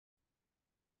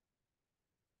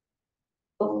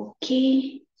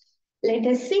Okay, let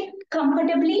us sit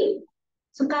comfortably.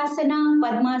 Sukhasana,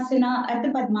 Padmasana,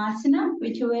 Ardha Padmasana,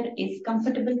 whichever is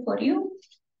comfortable for you.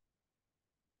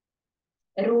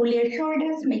 Roll your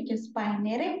shoulders, make your spine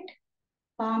erect.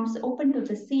 Palms open to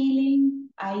the ceiling,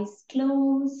 eyes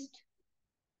closed.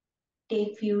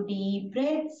 Take few deep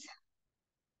breaths.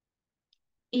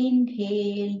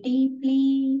 Inhale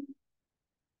deeply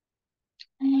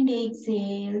and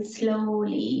exhale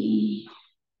slowly.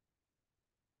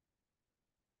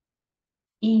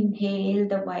 Inhale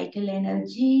the vital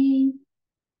energy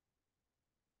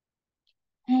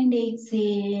and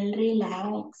exhale,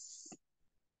 relax.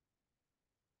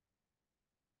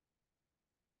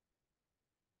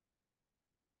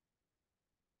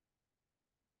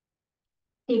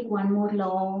 Take one more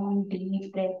long,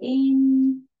 deep breath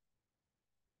in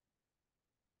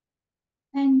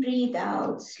and breathe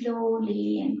out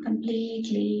slowly and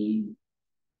completely.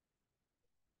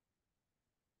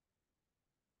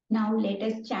 Now let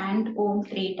us chant Om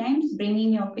 3 times,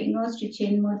 bringing your fingers to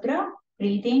Chin Mudra.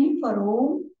 Breathe in for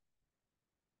Om.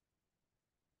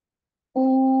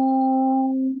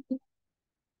 Om.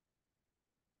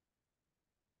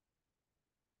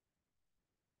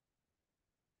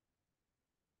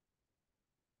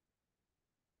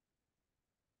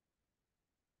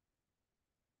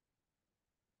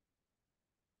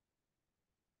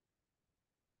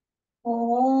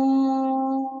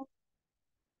 Om.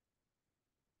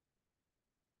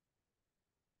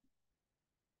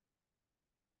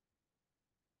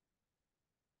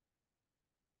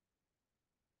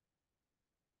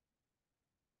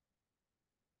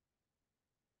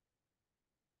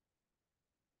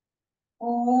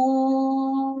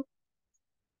 Om.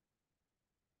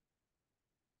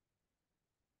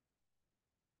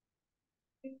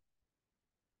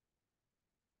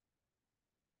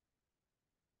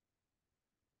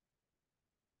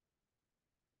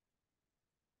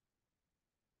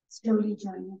 Slowly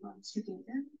join your palms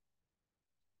together.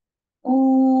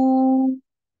 Om.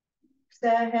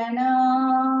 Sahana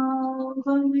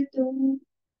bhavatu.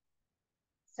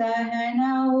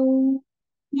 Sahanau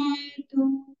Netu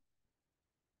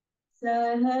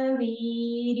Sah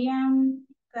Viryam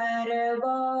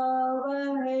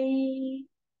Karavavahai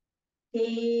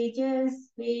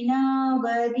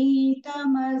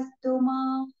Tejasvinavaditamastu ma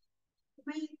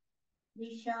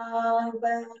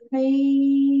Vishavahai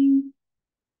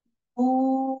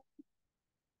Om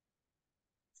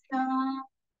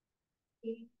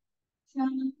Shanti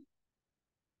Shanti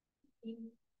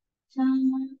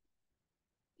Shanti.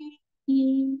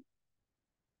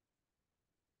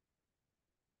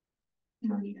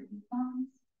 Slowly rub your palms.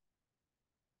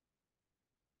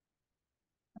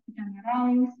 Put on your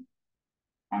eyes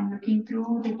and looking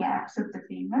through the gaps of the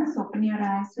fingers, open your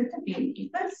eyes with a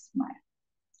beautiful smile.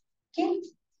 Okay.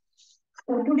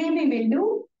 So today we will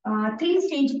do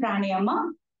 3-stage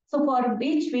pranayama. So for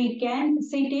which we can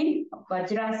sit in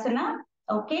Vajrasana,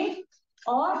 okay,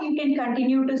 or you can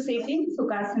continue to sit in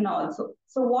Sukhasana also.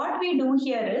 So what we do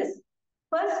here is,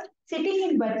 first sitting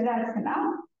in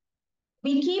Vajrasana,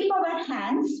 we keep our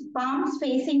hands, palms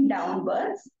facing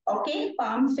downwards, okay,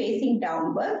 palms facing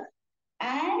downwards,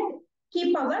 and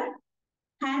keep our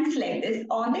hands like this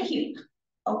on the hip,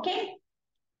 okay.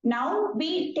 Now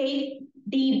we take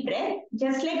deep breath,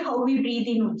 just like how we breathe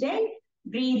in Ujjayi.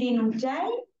 Breathe in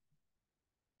Ujjayi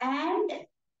and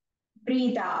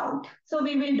breathe out. So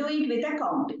we will do it with a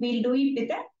count. We'll do it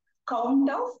with a count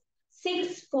of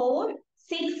 6, 4,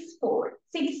 6, 4.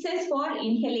 6 is for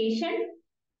inhalation,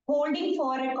 holding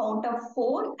for a count of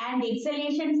 4, and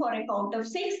exhalation for a count of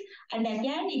 6, and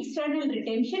again external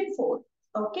retention 4.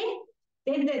 Okay.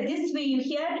 Then this way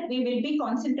here we will be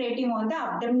concentrating on the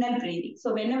abdominal breathing.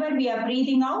 So whenever we are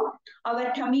breathing out,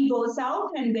 our tummy goes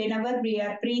out, and whenever we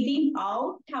are breathing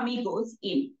out, tummy goes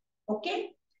in.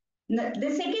 Okay.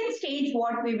 The second stage,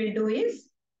 what we will do is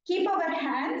keep our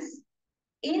hands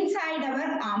inside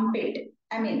our armpit.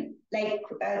 I mean, like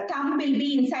thumb will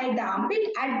be inside the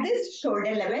armpit. At this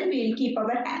shoulder level, we will keep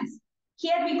our hands.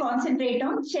 Here we concentrate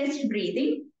on chest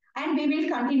breathing, and we will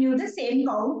continue the same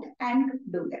count and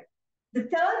do that. The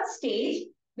third stage,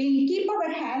 we will keep our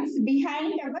hands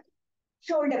behind our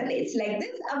shoulder blades like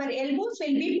this. Our elbows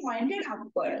will be pointed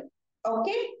upward.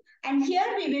 Okay. And here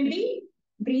we will be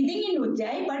breathing in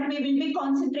Ujjayi, but we will be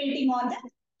concentrating on the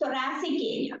thoracic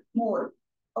area more.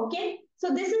 Okay.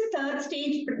 So this is third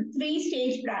stage,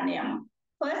 3-stage pranayama.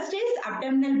 First is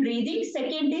abdominal breathing.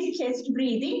 Second is chest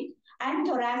breathing and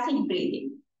thoracic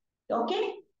breathing.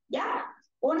 Okay. Yeah.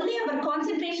 Only our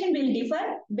concentration will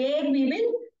differ, where we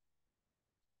will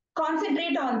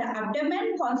concentrate on the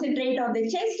abdomen, concentrate on the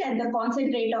chest, and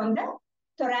concentrate on the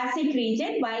thoracic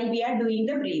region while we are doing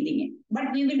the breathing in.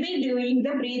 But we will be doing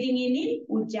the breathing in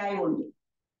Ujjayi only.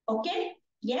 Okay?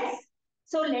 Yes?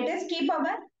 So let us keep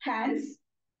our hands.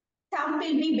 Thumb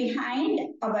will be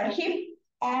behind our hip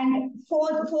and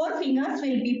four fingers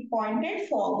will be pointed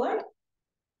forward.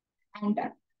 And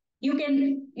you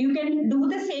can do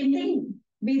the same thing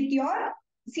with your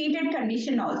seated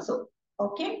condition also.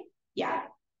 Okay? Yeah.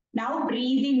 Now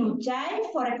breathe in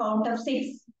Ujjayi for a count of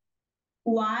 6.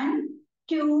 1,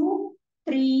 2,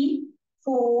 3,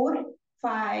 4,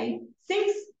 5,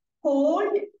 6.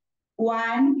 Hold.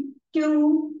 1,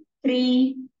 2,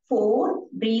 3, 4.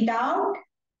 Breathe out.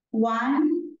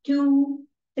 1, 2,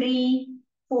 3,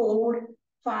 4,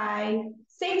 5,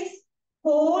 6.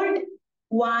 Hold.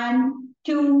 1,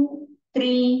 2,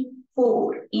 3,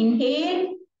 4.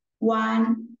 Inhale.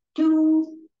 1,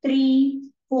 2,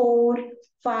 3, 4,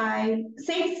 5,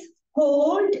 6.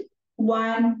 Hold.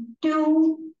 1,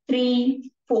 2,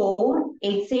 3, 4.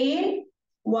 Exhale.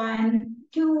 1,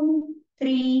 2,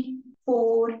 3,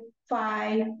 4,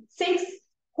 5, 6.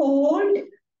 Hold.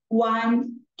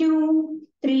 1, 2,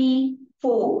 3,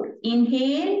 4.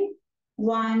 Inhale.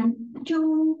 1,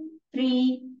 2,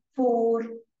 3, 4,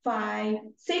 5,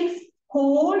 6.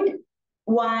 Hold.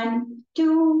 1,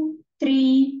 2,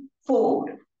 3,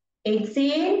 4.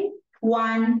 Exhale.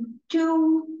 1,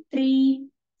 2, 3,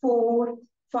 4,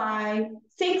 5,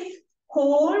 6.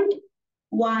 Hold.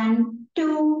 1,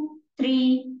 2,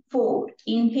 3, 4.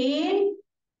 Inhale.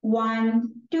 1,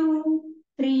 2,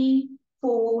 3,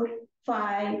 4,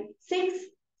 5, 6.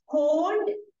 Hold.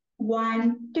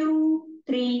 1, 2,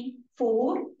 3,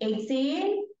 4.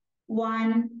 Exhale.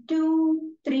 1,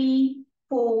 2, 3,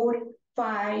 4,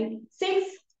 5,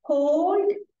 6.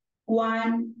 Hold.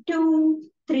 1, 2,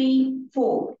 3,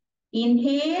 4.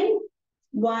 Inhale.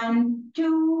 1,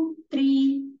 2,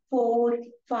 3, 4,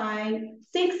 5,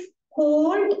 6.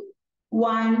 Hold.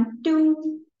 1,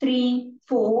 2, 3,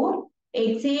 4.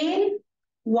 Exhale.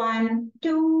 1,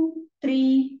 2,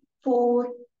 3, 4,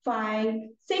 5,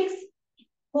 6.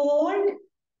 Hold.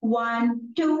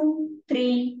 1, 2,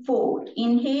 3, 4.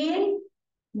 Inhale.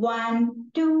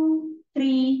 1, 2,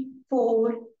 3,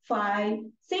 4, 5,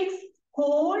 6.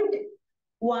 Hold.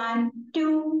 1,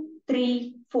 2,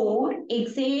 3, 4.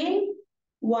 Exhale.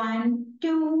 1,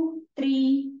 2,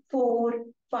 3, 4,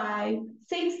 5,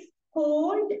 6.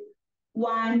 Hold.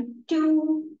 1,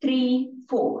 2, 3,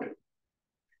 4.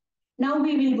 Now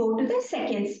we will go to the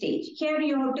second stage. Here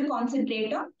you have to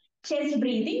concentrate on chest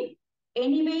breathing.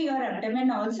 Anyway, your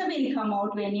abdomen also will come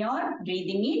out when you are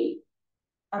breathing in.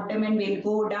 Abdomen will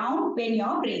go down when you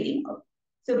are breathing out.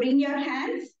 So bring your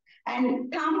hands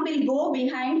and thumb will go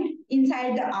behind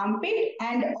inside the armpit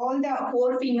and all the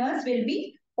four fingers will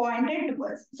be pointed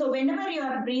towards. So whenever you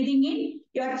are breathing in,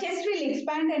 your chest will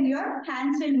expand and your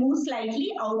hands will move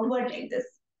slightly outward like this.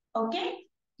 Okay?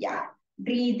 Yeah.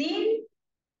 Breathe in.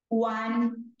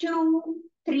 1, 2,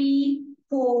 3,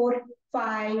 4,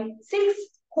 5, 6.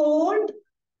 Hold.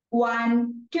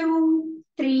 1, 2,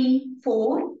 3,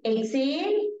 4.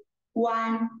 Exhale.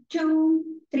 1, 2,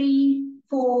 3,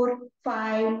 4,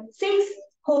 5, 6.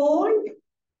 Hold.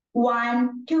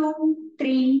 1, 2,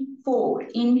 3, 4.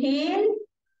 Inhale.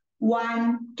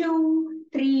 1, 2,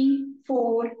 3,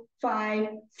 4, 5,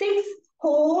 6.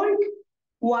 Hold.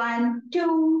 1,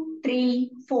 2,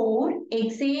 3, 4.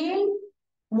 Exhale.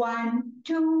 1,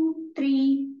 2,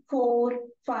 3, 4,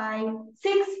 5,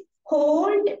 6.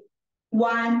 Hold.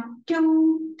 1,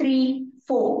 2, 3,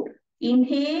 4.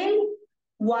 Inhale.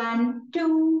 1,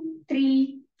 2,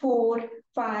 3, 4,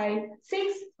 5,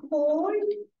 6.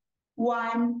 Hold.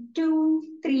 1, 2,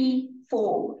 3,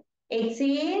 4.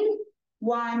 Exhale.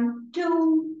 1,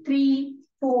 2, 3,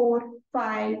 4,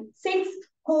 5, 6.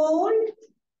 Hold.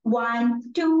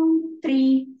 1, 2,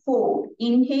 3, 4.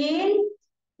 Inhale.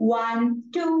 1,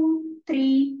 2,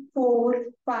 3, 4,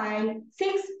 5,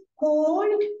 6.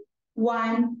 Hold.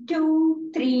 1,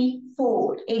 2, 3,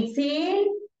 4. Exhale.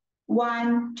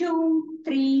 1, 2,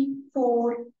 3,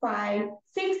 4, 5,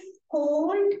 6.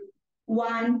 Hold.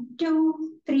 1,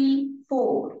 2, 3,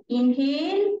 4.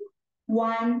 Inhale.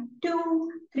 1,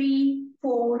 2, 3,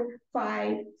 4,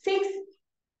 5, 6.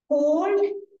 Hold.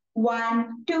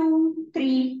 1, 2,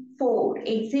 3, 4.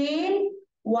 Exhale.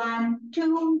 1,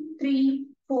 2, 3,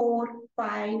 4,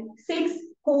 5, 6.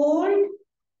 Hold.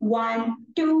 1,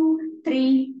 2,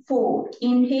 3, 4.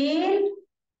 Inhale.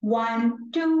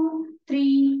 1, 2,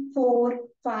 3, 4,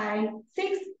 5,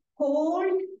 6.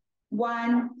 Hold.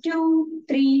 1, 2,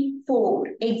 3, 4.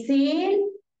 Exhale.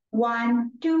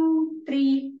 1, 2,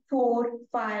 3, 4,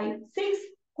 5, 6.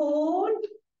 Hold.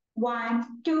 1,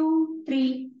 2,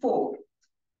 3, 4.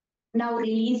 Now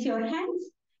release your hands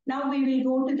Now we will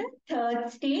go to the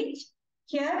third stage.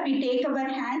 Here we take our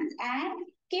hands and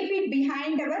keep it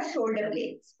behind our shoulder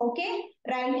blades. Okay?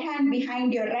 Right hand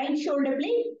behind your right shoulder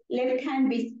blade, left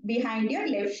hand behind your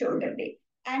left shoulder blade.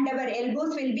 And our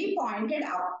elbows will be pointed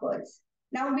upwards.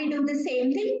 Now we do the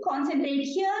same thing. Concentrate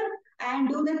here and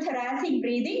do the thoracic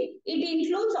breathing. It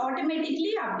includes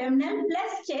automatically abdominal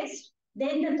plus chest,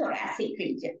 then the thoracic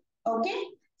region. Okay?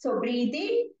 So breathe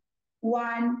in.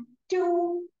 1,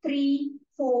 2, 3,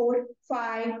 4,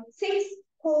 5, 6.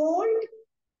 Hold.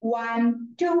 1,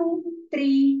 2,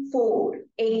 3, 4.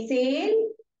 Exhale.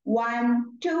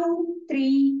 1, 2,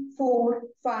 3, 4,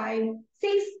 5,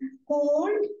 6.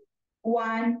 Hold.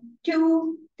 1,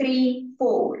 2, 3,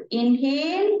 4.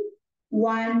 Inhale.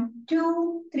 1,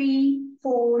 2, 3,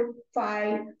 4,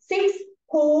 5, 6.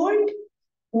 Hold.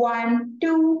 1,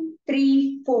 2,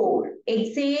 3, 4.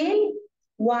 Exhale.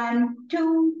 1,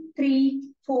 2,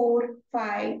 3, 4,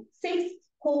 5, 6.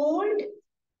 Hold.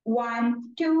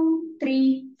 1, 2,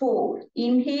 3, 4.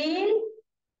 Inhale.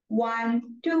 1,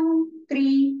 2,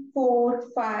 3, 4,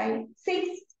 5, 6.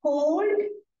 Hold.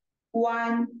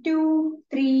 1, 2,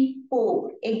 3,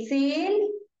 4. Exhale.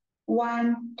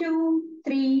 1, 2,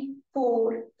 3,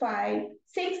 4, 5,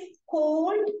 6.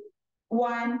 Hold.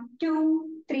 1, 2,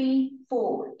 3,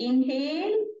 4.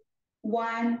 Inhale.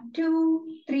 1, 2,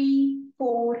 3,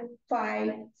 4,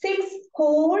 5, 6.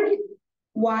 Hold.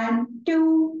 1,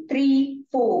 2, 3,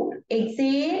 4.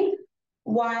 Exhale.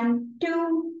 1,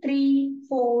 2, 3,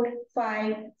 4,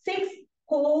 5, 6.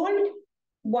 Hold.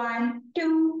 1,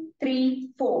 2, 3,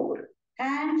 4.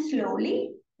 And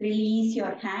slowly release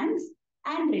your hands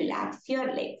and relax your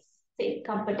legs. Sit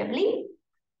comfortably.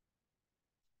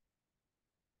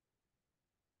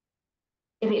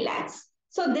 Relax.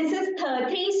 So this is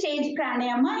three-stage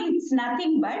pranayama. It's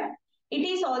nothing but it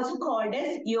is also called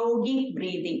as yogic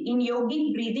breathing. In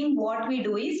yogic breathing, what we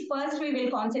do is first we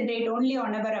will concentrate only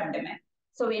on our abdomen.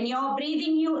 So when you're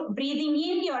breathing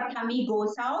in, your tummy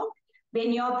goes out.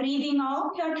 When you're breathing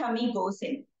out, your tummy goes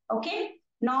in. Okay?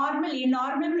 Normally, in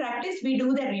normal practice, we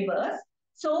do the reverse.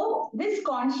 So this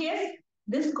consciousness,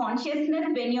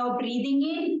 when you're breathing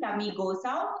in, tummy goes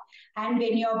out. And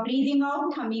when you're breathing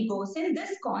out, tummy goes in.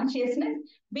 This consciousness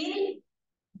will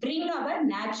bring our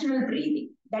natural breathing.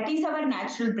 That is our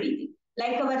natural breathing.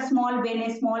 Like when a small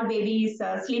baby is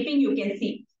sleeping, you can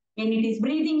see. When it is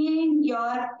breathing in,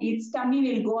 its tummy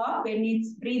will go up. When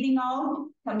it's breathing out,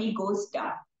 tummy goes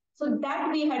down. So that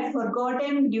we had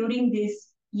forgotten during these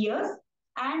years.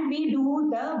 And we do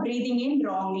the breathing in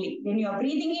wrongly. When you're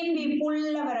breathing in, we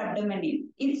pull our abdomen in.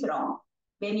 It's wrong.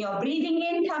 When you're breathing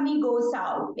in, tummy goes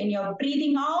out. When you're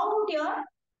breathing out, your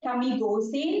tummy goes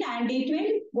in and it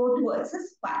will go towards the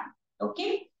spine.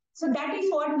 Okay? So that is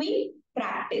what we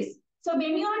practice. So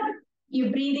when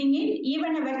you're breathing in,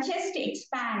 even our chest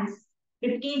expands,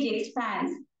 ribcage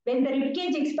expands. When the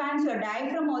ribcage expands, your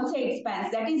diaphragm also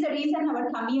expands. That is the reason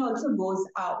our tummy also goes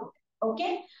out.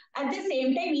 Okay? At the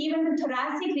same time, even the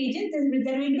thoracic region,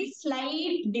 there will be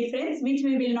slight difference which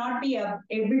we will not be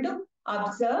able to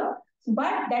observe.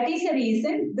 But that is the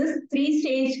reason this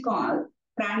three-stage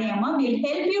pranayama will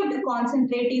help you to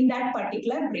concentrate in that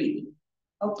particular breathing.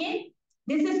 Okay?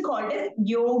 This is called as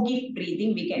yogic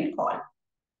breathing, we can call.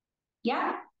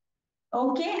 Yeah?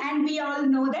 Okay, and we all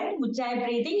know that Ujjayi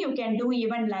breathing you can do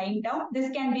even lying down. This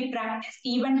can be practiced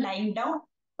even lying down.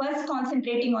 First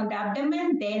concentrating on the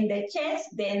abdomen, then the chest,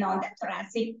 then on the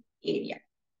thoracic area.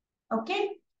 Okay?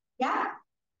 Yeah?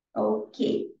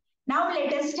 Okay. Now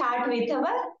let us start with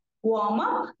our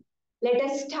warm-up. Let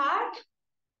us start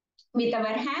with our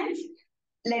hands.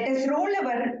 Let us roll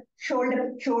our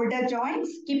shoulder joints,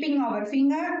 keeping our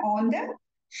finger on the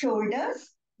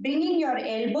shoulders, bringing your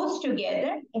elbows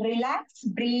together. Relax,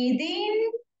 breathe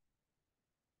in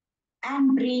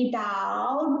and breathe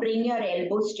out. Bring your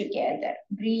elbows together.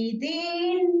 Breathe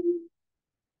in,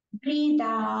 breathe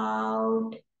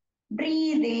out,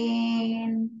 breathe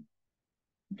in,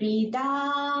 breathe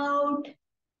out,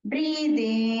 breathe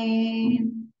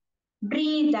in,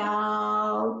 breathe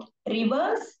out.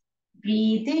 Reverse.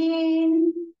 Breathe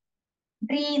in,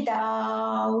 breathe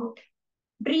out,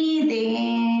 breathe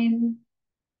in,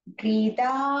 breathe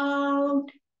out,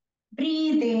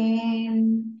 breathe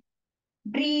in,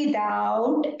 breathe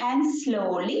out, and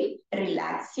slowly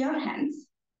relax your hands.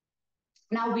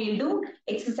 Now we'll do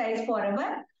exercise for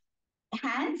our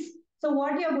hands. So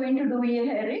what you're going to do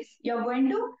here is you're going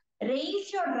to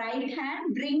raise your right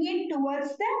hand, bring it towards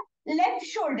the left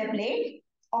shoulder blade,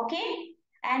 okay?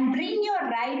 And bring your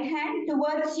right hand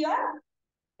towards your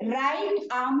right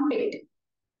armpit.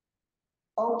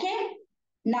 Okay?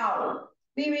 Now,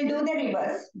 we will do the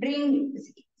reverse.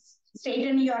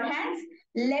 Straighten your hands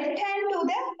Left hand to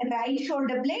the right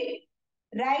shoulder blade,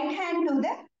 right hand to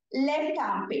the left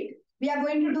armpit. We are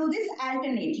going to do this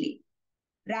alternately.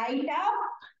 Right up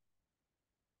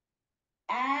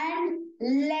and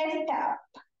left up.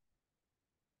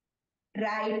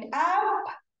 Right up,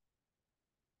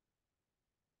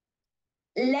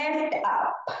 left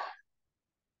up.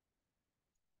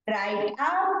 Right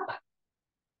up,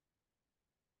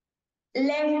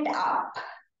 left up.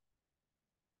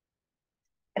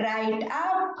 Right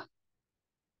up,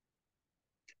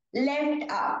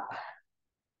 left up.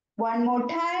 One more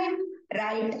time.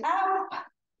 Right up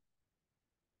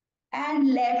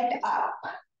and left up.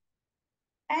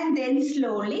 And then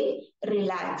slowly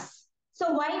relax.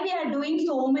 So why we are doing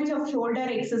so much of shoulder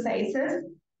exercises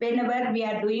whenever we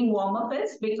are doing warm-up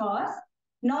is because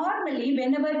normally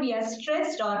whenever we are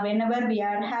stressed or whenever we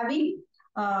are having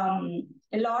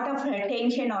a lot of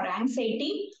tension or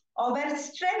anxiety, our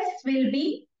stress will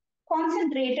be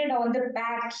concentrated on the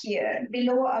back here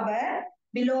below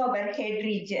our head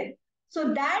region.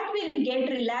 So that will get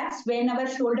relaxed when our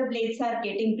shoulder blades are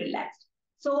getting relaxed.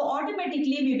 So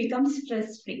automatically we become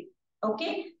stress free.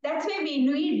 Okay, that's why we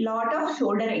need lot of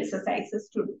shoulder exercises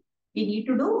to do. We need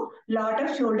to do lot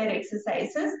of shoulder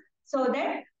exercises so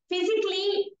that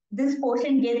physically this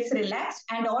portion gets relaxed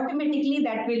and automatically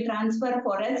that will transfer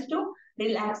for us to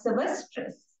relax our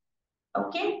stress.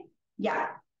 Okay, yeah.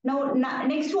 Now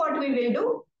next what we will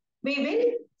do? We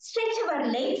will stretch our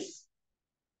legs.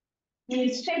 We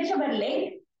will stretch our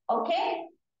leg. Okay.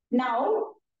 Now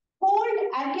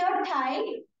hold at your thigh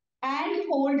and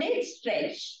hold it,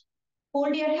 stretch.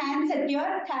 Hold your hands at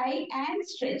your thigh and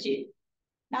stretch it.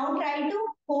 Now try to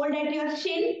hold at your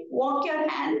shin, walk your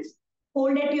hands,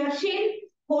 hold at your shin,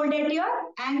 hold at your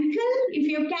ankle if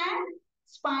you can.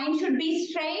 Spine should be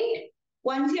straight.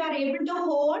 Once you are able to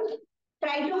hold,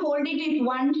 try to hold it with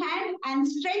one hand and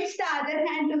stretch the other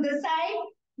hand to the side.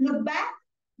 Look back,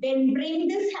 then bring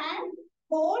this hand,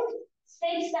 hold,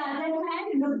 stretch the other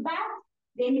hand, look back,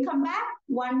 then come back.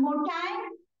 One more time.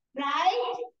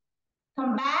 Right,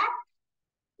 come back,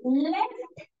 left,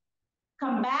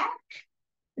 come back,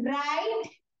 right,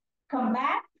 come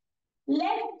back,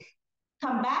 left,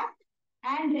 come back,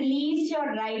 and release your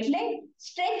right leg.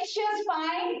 Stretch your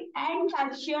spine and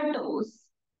touch your toes.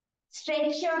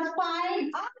 Stretch your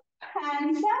spine up,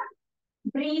 hands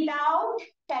up, breathe out,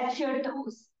 touch your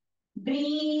toes.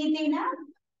 Breathe in up,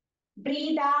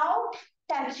 breathe out,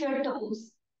 touch your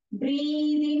toes.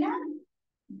 Breathe in up,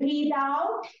 breathe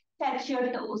out, touch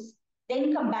your toes.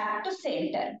 Then come back to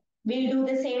center. We'll do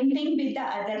the same thing with the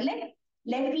other leg.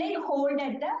 Left leg hold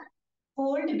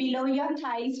below your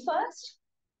thighs first.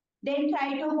 Then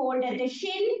try to hold at the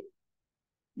shin.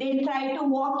 Then try to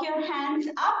walk your hands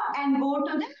up and go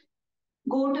to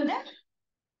the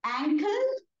ankle.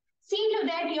 See to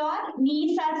that your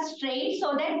knees are straight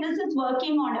so that this is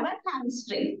working on our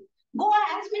hamstring. Go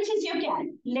as much as you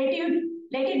can. Let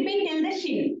it be till the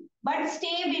shin, but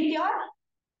stay with your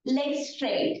legs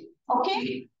straight.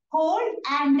 Okay? Hold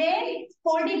and then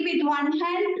hold it with one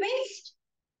hand, twist.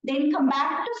 Then come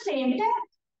back to center.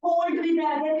 Hold with the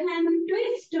other hand,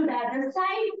 twist to the other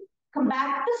side. Come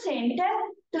back to center,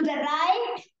 to the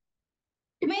right,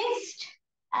 twist,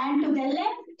 and to the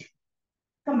left.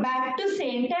 Come back to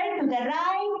center, to the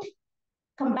right.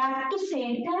 Come back to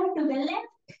center, to the left.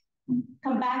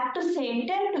 Come back to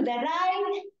center, to the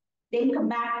right. Then come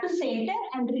back to center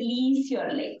and release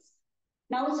your legs.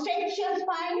 Now stretch your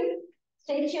spine,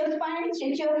 stretch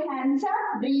your hands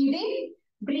up, breathe in,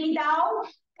 breathe out,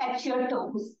 touch your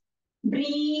toes.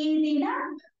 Breathe in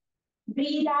up,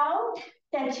 breathe out,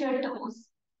 touch your toes.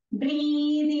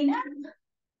 Breathe in up,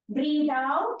 breathe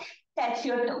out, touch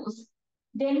your toes.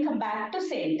 Then come back to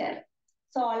center.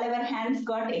 So all our hands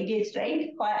got engaged, right?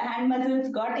 Hand muscles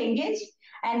got engaged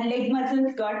and leg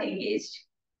muscles got engaged.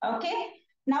 Okay?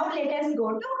 Now let us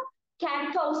go to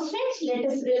cat-cow stretch.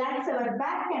 Let us relax our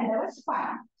back and our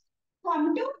spine.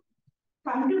 Come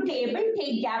to table.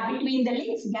 Take gap between the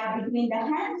legs, gap between the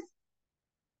hands.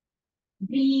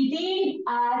 Breathe in,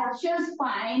 arch your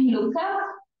spine, look up.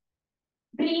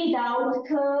 Breathe out,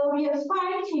 curve your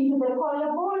spine, chin to the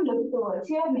collarbone, look towards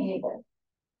your navel.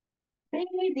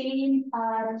 Breathe in,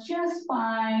 arch your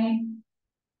spine.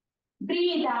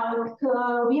 Breathe out,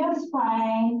 curve your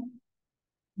spine.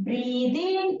 Breathe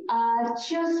in,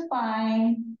 arch your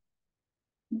spine.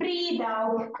 Breathe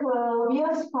out, curve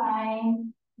your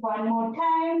spine. One more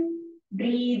time.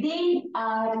 Breathe in,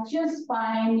 arch your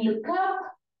spine, look up.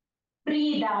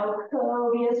 Breathe out,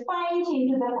 curve your spine,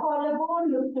 chin to the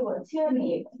collarbone, look towards your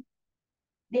navel.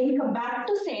 Then come back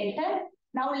to center.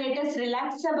 Now let us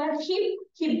relax our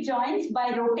hip joints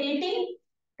by rotating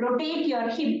Rotate your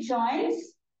hip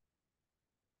joints.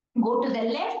 Go to the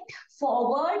left,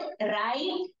 forward,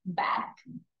 right, back.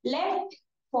 Left,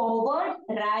 forward,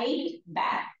 right,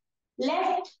 back.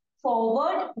 Left,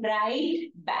 forward,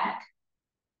 right, back.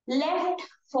 Left,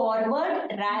 forward,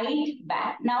 right,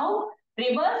 back. Now,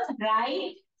 reverse,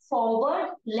 right,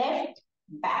 forward, left,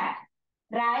 back.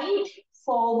 Right,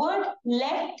 forward,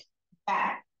 left,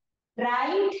 back.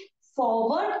 Right,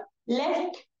 forward,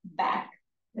 left, back.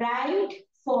 Right,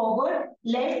 forward,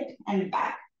 left, and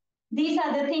back. These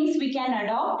are the things we can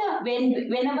adopt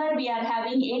whenever we are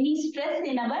having any stress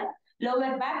in our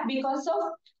lower back because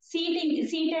of sitting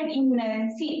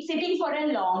for a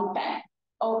long time.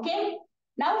 Okay.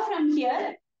 Now from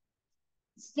here,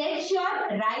 stretch your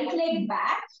right leg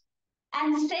back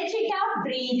and stretch it out.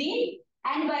 Breathe in,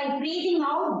 and while breathing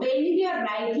out, bend your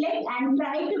right leg and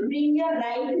try to bring your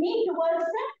right knee towards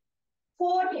the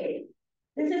forehead.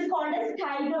 This is called as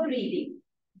tiger breathing.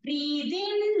 Breathe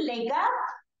in, leg up.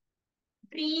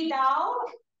 Breathe out,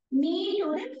 knee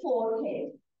to the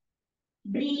forehead.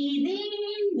 Breathe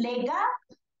in, leg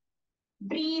up.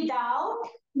 Breathe out,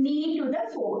 knee to the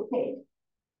forehead.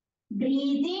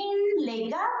 Breathe in,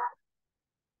 leg up.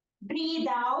 Breathe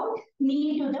out,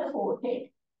 knee to the forehead.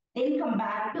 Then come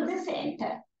back to the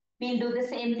center. We'll do the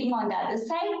same thing on the other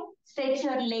side. Stretch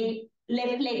your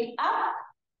left leg up.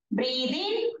 Breathe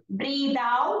in, breathe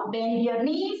out, bend your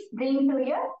knees, bring to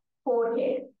your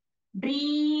forehead.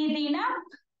 Breathe in up.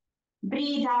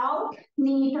 Breathe out,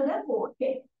 knee to the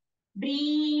forehead.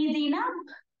 Breathe in up.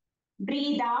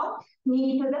 Breathe out,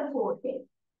 knee to the forehead.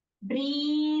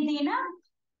 Breathe in up.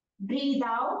 Breathe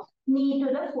out, knee to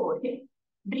the forehead.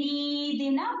 Breathe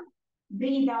in up.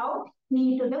 Breathe out,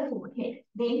 knee to the forehead.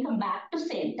 Then come back to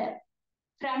center.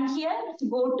 From here,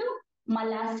 go to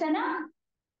Malasana.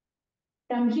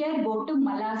 From here, go to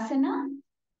Malasana.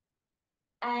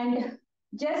 And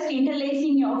just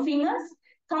interlacing your fingers.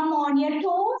 Come on your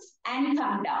toes and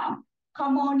come down.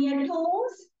 Come on your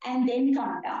toes and then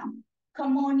come down.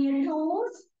 Come on your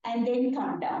toes and then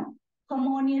come down. Come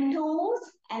on your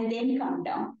toes and then come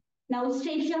down. Now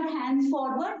stretch your hands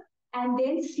forward and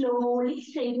then slowly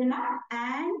straighten up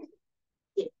and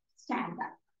stand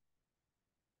up.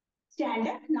 Stand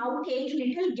up. Now take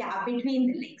little gap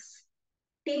between the legs.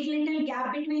 Take little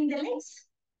gap between the legs.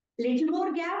 Little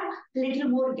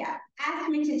more gap, as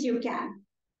much as you can.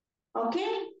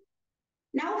 Okay?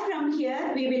 Now from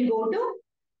here, we will go to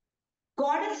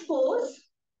goddess pose,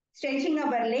 stretching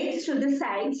our legs to the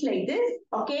sides like this.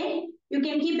 Okay? You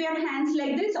can keep your hands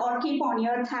like this or keep on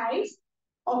your thighs.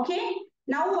 Okay?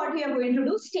 Now what we are going to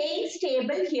do, stay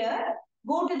stable here.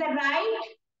 Go to the right,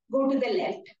 go to the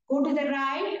left. Go to the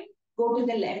right, go to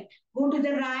the left. Go to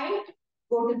the right,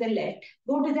 go to the left.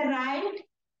 Go to the right,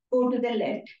 go to the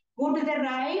left. Go to the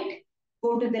right,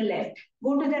 go to the left.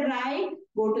 Go to the right,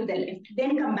 go to the left.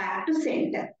 Then come back to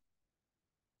center.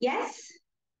 Yes?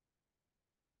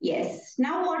 Yes.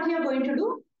 Now what you are going to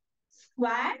do?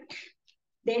 Squat,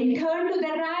 then turn to the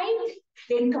right,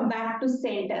 then come back to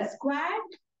center. Squat,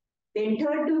 then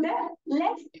turn to the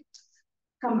left,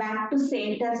 come back to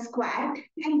center, squat,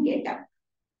 and get up.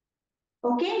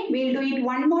 Okay, we'll do it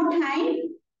one more time.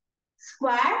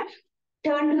 Squat,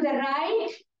 turn to the right,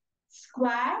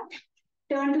 squat,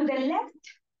 turn to the left,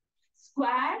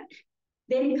 squat,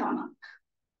 then come up.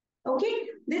 Okay,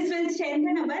 this will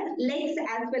strengthen our legs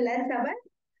as well as our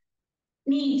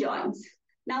knee joints.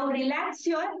 Now relax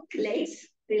your legs,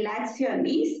 relax your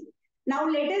knees. Now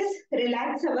let us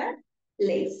relax our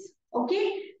legs.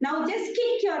 Okay, now just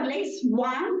kick your legs.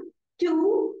 1,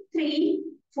 2, 3,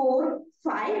 4,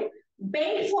 5.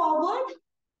 Bend forward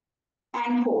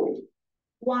and hold.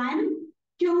 1,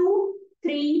 2,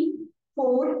 3,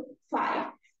 4, 5.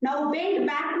 Now bend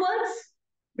backwards.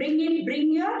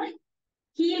 Bring your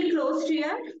heel close to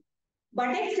your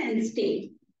buttocks and stay.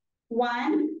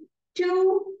 1,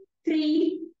 2,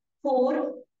 3,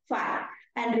 4, 5.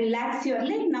 And relax your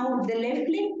leg. Now the left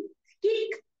leg.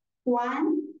 Kick.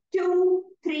 1, 2,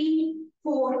 3,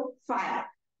 4, 5.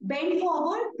 Bend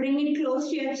forward. Bring it close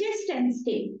to your chest and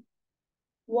stay.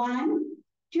 1,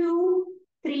 2,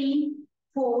 3,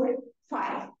 4,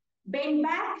 5. Bend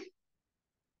back.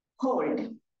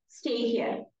 Hold. Stay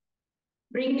here.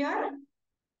 Bring your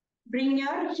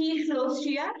heel close to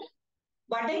your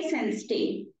buttocks and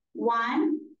stay.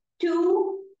 1,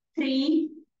 2, 3,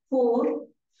 4,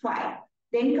 5.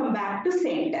 Then come back to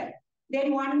center.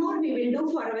 Then one more we will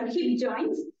do for our hip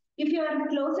joints. If you are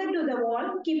closer to the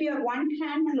wall, keep your one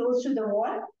hand close to the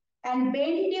wall and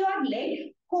bend your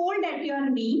leg. Hold at your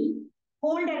knee.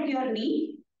 Hold at your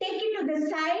knee. Take it to the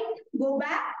side. Go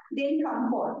back. Then come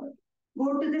forward.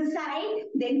 Go to the side.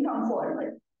 Then come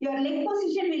forward. Your leg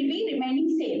position will be remaining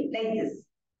same like this.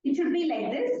 It should be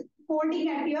like this, holding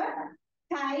at your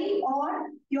thigh or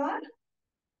your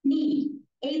knee.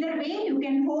 Either way you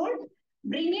can hold.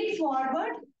 Bring it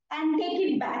forward and take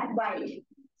it back wide.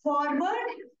 Forward,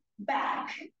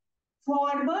 back.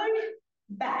 Forward,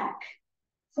 back.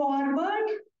 Forward,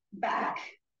 back.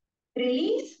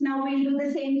 Release. Now we'll do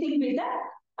the same thing with the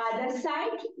other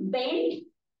side. Bend.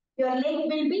 Your leg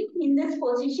will be in this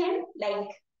position like,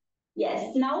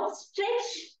 yes. Now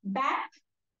stretch back,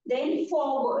 then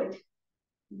forward.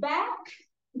 Back,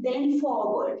 then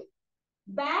forward.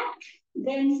 Back,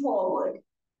 then forward.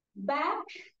 Back,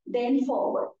 then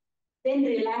forward. Then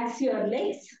relax your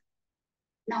legs.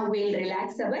 Now we'll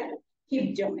relax our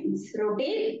hip joints.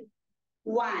 Rotate.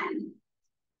 1,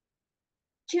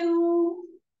 2,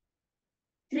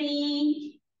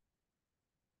 3,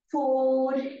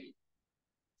 4,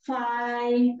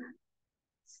 5,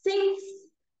 6,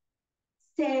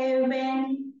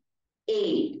 7,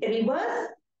 8. Reverse.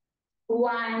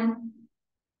 1,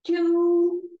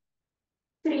 2,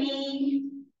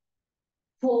 3,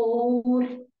 4,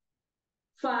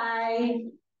 5,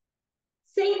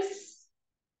 6,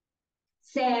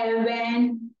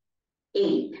 7,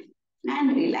 8.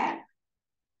 And relax.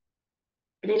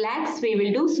 Relax. We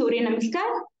will do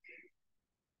Suryanamaskar.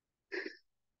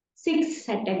 6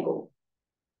 at a go.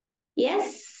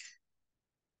 Yes.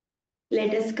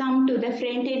 Let us come to the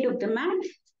front end of the mat.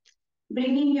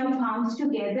 Bringing your palms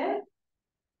together.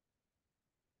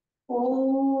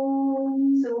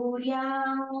 Om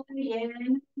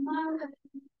Suryanamaskar.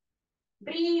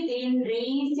 Breathe in,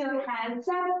 raise your hands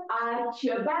up, arch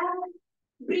your back.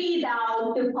 Breathe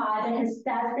out to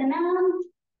Padahastasana.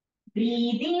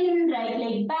 Breathe in, right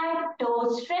leg back,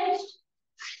 toes stretched.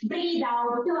 Breathe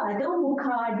out to Adho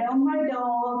Mukha, Downward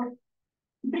Dog.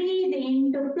 Breathe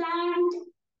in to plank.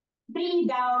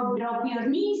 Breathe out, drop your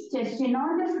knees, chest in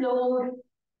on the floor.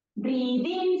 Breathe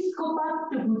in, scoop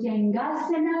up to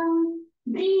Bhujangasana.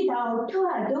 Breathe out to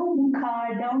Adho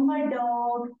Mukha, Downward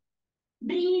Dog.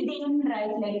 Breathe in,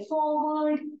 right leg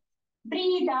forward.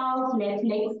 Breathe out, left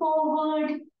leg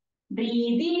forward.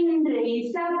 Breathe in,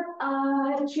 raise up,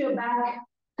 arch your back.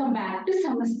 Come back to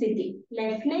Samasthiti.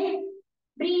 Left leg.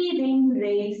 Breathe in,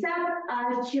 raise up,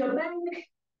 arch your back.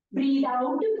 Breathe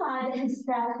out to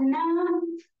Padahastasana.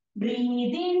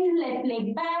 Breathe in, left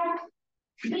leg back.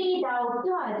 Breathe out to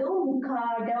Adho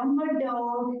Mukha, Downward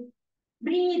Dog.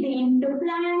 Breathe in to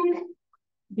plank.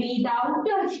 Breathe out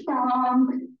to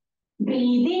Ashtanga.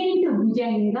 Breathe in to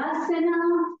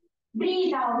Bhujangasana.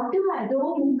 Breathe out to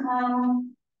Adho Mukha.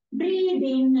 Breathe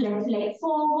in, left leg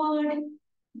forward.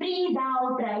 Breathe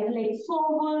out, right leg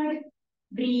forward.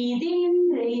 Breathe in,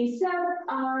 raise up,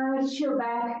 arch your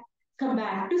back. Come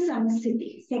back to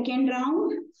Samasthiti. Second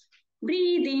round.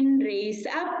 Breathe in, raise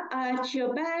up, arch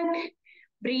your back.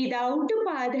 Breathe out to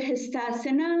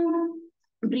Padahastasana.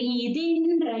 Breathe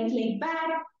in, right leg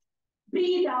back.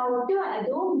 Breathe out to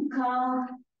Adho Mukha.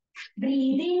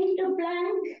 Breathe in to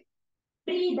plank.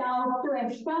 Breathe out to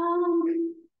Ashtanga.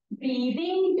 Breathe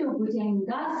in to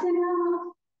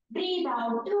Bhujangasana. Breathe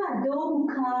out to Adho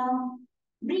Mukha.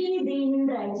 Breathe in,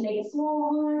 right leg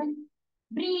forward.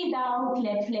 Breathe out,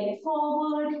 left leg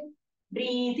forward.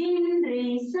 Breathe in,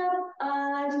 raise up,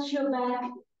 arch your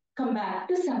back. Come back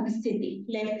to Samasthiti.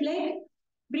 Left leg.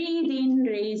 Breathe in,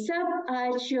 raise up,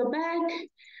 arch your back.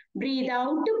 Breathe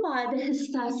out to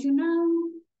Padahastasana.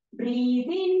 Breathe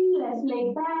in, left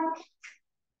leg back.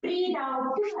 Breathe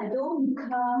out to Adho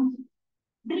Mukha.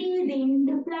 Breathe in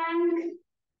to plank.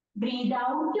 Breathe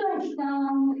out to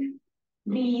Ashtanga.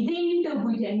 Breathe in to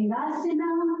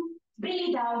Bhujangasana.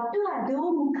 Breathe out to Adho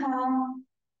Mukha.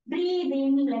 Breathe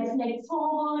in, left leg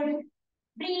forward.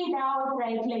 Breathe out,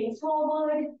 right leg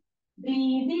forward.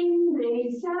 Breathe in,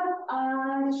 raise up,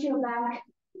 arch your back.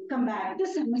 Come back to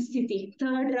Samasthiti.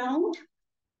 Third round.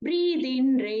 Breathe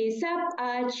in, raise up,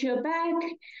 arch your back.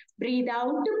 Breathe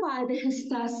out to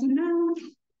Padahastasana.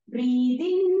 Breathe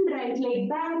in, right leg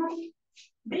back.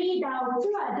 Breathe out to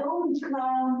Adho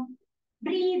Mukha.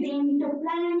 Breathe in to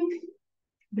plank.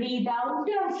 Breathe out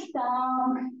to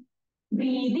Ashtanga.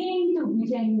 Breathe in to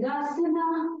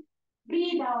Bhujangasana.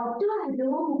 Breathe out to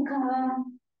Adho Mukha.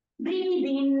 Breathe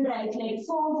in, right leg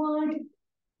forward.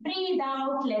 Breathe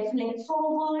out, left leg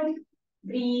forward.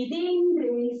 Breathe in,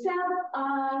 raise up,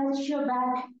 arch your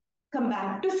back. Come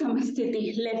back to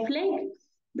Samasthiti. Left leg.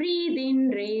 Breathe in,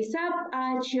 raise up,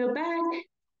 arch your back.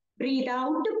 Breathe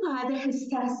out to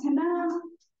Padahastasana.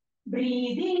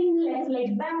 Breathe in, left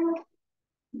leg back.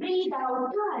 Breathe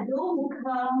out to Adho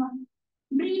Mukha.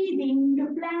 Breathe in to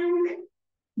plank.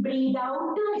 Breathe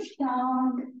out to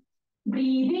Ashtanga.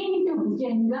 Breathe in to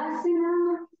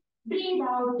Bhujangasana. Breathe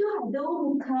out to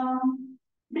Adho Mukha.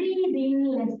 Breathe in,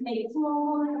 left leg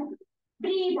forward.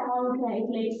 Breathe out, right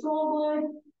leg forward.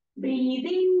 Breathe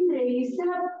in, raise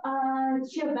up,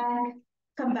 arch your back.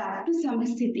 Come back to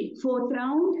Samasthiti. Fourth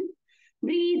round.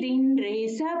 Breathe in,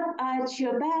 raise up, arch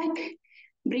your back.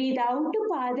 Breathe out to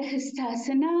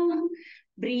Padahastasana.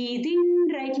 Breathe in,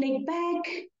 right leg back.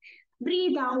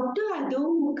 Breathe out to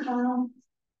Adho Mukha.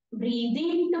 Breathe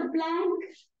in to plank.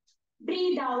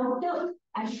 Breathe out to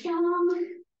Ashtanga.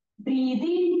 Breathe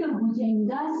in to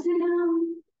Bhujangasana.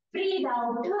 Breathe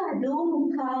out to Adho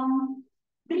Mukha.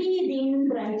 Breathe in,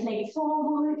 right leg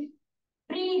forward.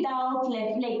 Breathe out,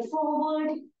 left leg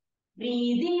forward.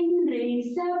 Breathe in,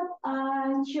 raise up,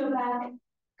 arch your back.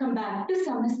 Come back to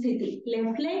Samasthiti.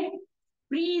 Left leg.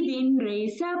 Breathe in,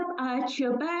 raise up, arch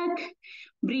your back.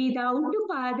 Breathe out to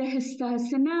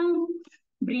Padahastasana.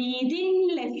 Breathe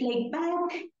in, left leg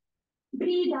back.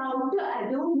 Breathe out to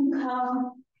Adho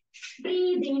Mukha.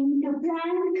 Breathe in to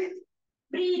plank.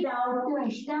 Breathe out to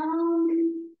Ashtanga.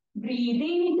 Breathe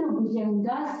in to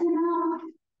Bhujangasana.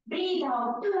 Breathe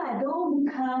out to Adho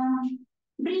Mukha.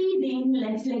 Breathe in,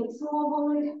 left leg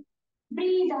forward.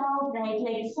 Breathe out, right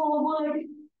leg forward.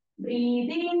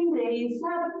 Breathe in, raise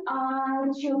up,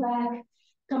 arch your back.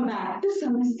 Come back to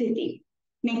Samasthiti.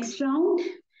 Next round.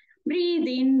 Breathe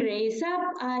in, raise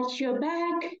up, arch your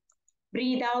back.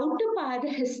 Breathe out to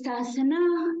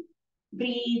Padahastasana.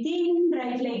 Breathe in,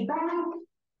 right leg back.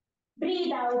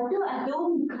 Breathe out to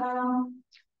Adho Mukha.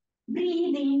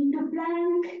 Breathe in to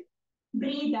plank.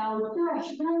 Breathe out to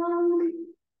Ashtanga.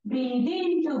 Breathe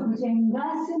in to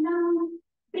Bhujangasana.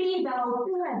 Breathe out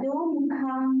to Adho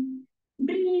Mukha.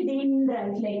 Breathe in,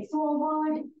 right leg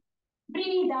forward.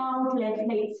 Breathe out, left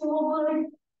leg forward.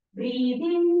 Breathe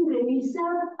in, raise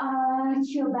up, arch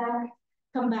your back.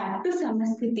 Come back to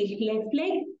Samasthiti. Left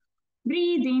leg.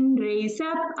 Breathe in, raise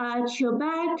up, arch your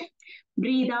back.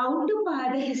 Breathe out to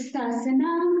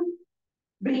Padahastasana.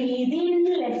 Breathe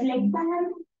in, left leg back.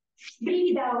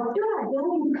 Breathe out to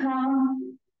Adho Mukha.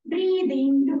 Breathe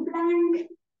in to plank.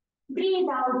 Breathe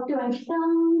out to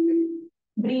Ashtanga.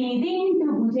 Breathe in to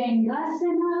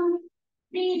Bhujangasana.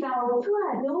 Breathe out to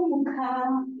Adho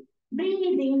Mukha.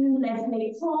 Breathe in, left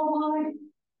leg forward.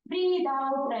 Breathe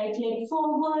out, right leg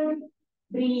forward.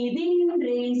 Breathe in,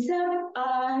 raise up,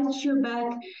 arch your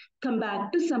back. Come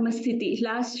back to Samasthiti.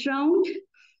 Last round.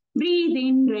 Breathe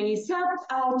in, raise up,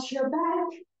 arch your back.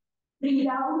 Breathe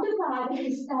out to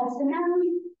Padahastasana.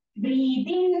 Breathe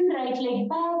in, right leg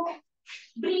back.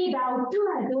 Breathe out to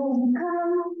Adho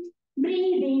Mukha.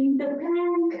 Breathe in to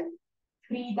plank.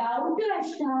 Breathe out to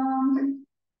Ashtanga.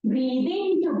 Breathe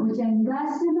in to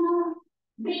Bhujangasana.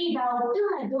 Breathe out to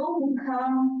Adho Mukha.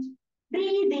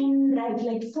 Breathe in, right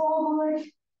leg forward.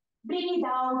 Breathe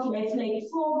out, left leg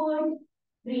forward.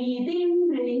 Breathe in,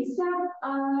 raise up,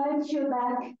 arch your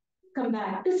back. Come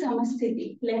back to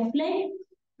Samasthiti. Left leg.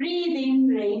 Breathe in,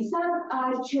 raise up,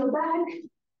 arch your back.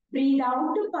 Breathe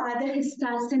out to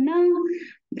Padahastasana.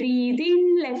 Breathe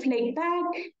in, left leg back.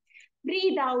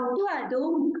 Breathe out to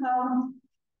Adho Mukha.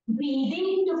 Breathe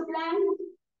in to plank.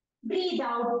 Breathe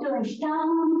out to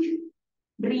Ashtanga.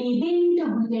 Breathe in to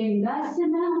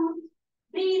Bhujangasana.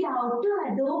 Breathe out to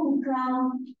Adho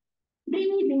Mukha.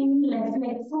 Breathe in, left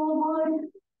leg forward.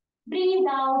 Breathe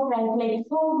out, right leg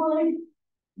forward.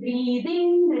 Breathe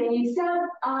in, raise up,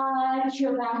 arch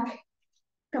your back.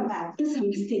 Come back to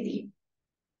Samasthiti.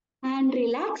 And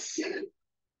relax.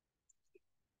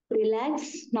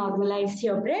 Relax, normalize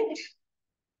your breath.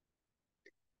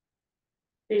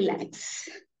 Relax.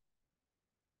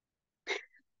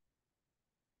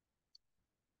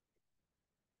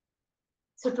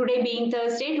 So today being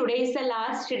Thursday, today is the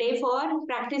last day for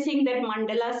practicing that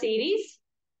Mandala series.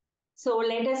 So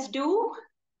let us do.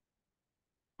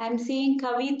 I'm seeing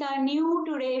Kavita new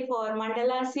today for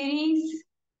Mandala series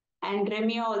and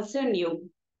Ramya also new.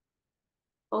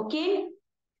 Okay.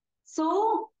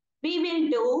 So we will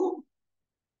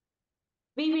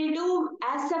do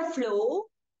as a flow.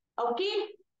 Okay.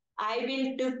 I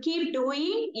will keep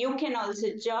doing. You can also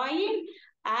join.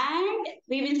 And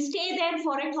we will stay there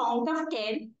for a count of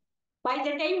 10. By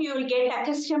the time you will get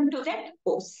accustomed to that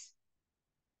pose.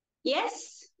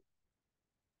 Yes?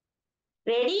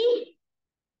 Ready?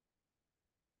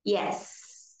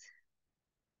 Yes.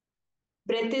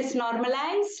 Breath is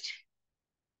normalized.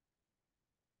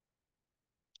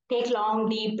 Take long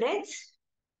deep breaths.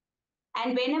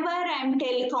 And whenever I'm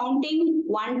counting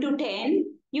 1 to 10,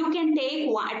 you can take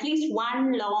at least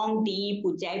one long deep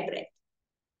Ujjayi breath.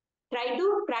 Try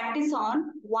to practice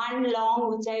on one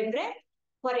long Ujjayi breath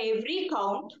for every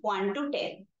count 1 to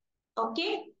 10.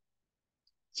 Okay?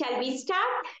 Shall we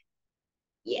start?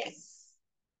 Yes.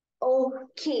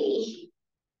 Okay.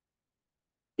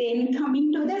 Then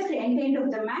coming to the front end of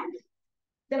the mat.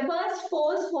 The first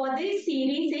pose for this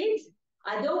series is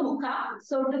Adho Mukha.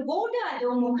 So to go to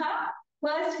Adho Mukha,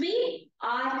 first we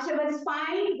arch our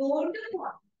spine, go to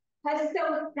Hasta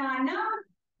Utthana,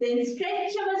 then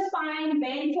stretch our spine,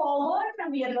 bend forward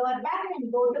from your lower back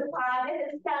and go to Pada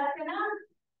Hastasana.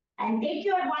 And take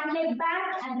your one leg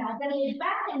back and other leg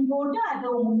back and go to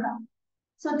Adho Mukha.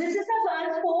 So this is the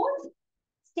first pose.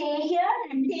 Stay here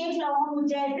and take long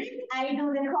ujjayi breath. I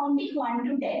do the counting 1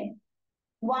 to 10.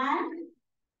 1,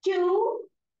 2,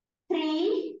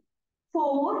 3,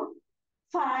 4,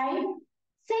 5,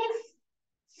 6,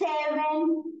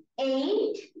 7,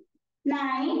 8,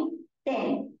 9,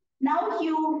 10. Now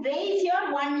you raise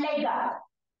your one leg up.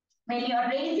 When you are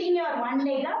raising your one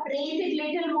leg up, raise it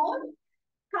little more.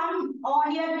 Come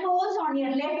on your toes, on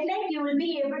your left leg, you will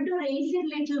be able to raise it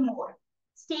little more.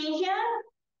 Stay here.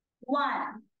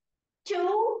 1,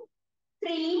 2,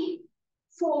 3,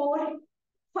 4,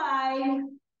 5,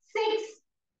 6,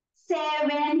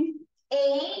 7,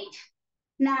 8,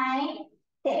 9,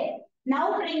 10.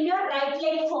 Now bring your right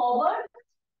leg forward.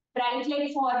 Right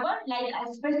leg forward like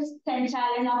Ashwin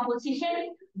Sanchalana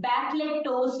position. Back leg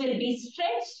toes will be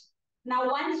stretched. Now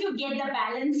once you get the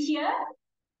balance here,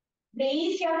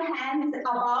 raise your hands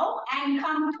above and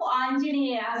come to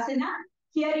Anjaneya Asana.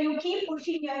 Here you keep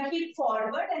pushing your hip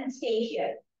forward and stay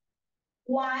here.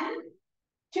 1,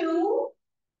 2,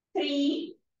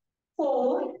 3,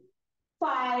 4,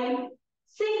 5,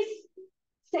 6,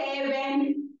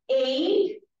 7,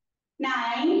 8,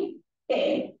 9,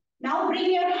 10. Now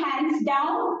bring your hands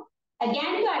down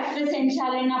again to Ashwin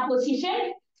Sanchalana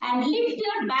position and lift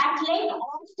your back leg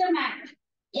off the mat.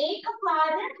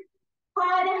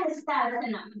 Pada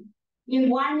Hastasana. In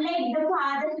one leg, the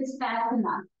Pada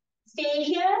Hastasana. Stay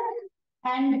here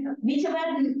and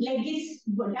whichever leg is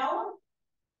down,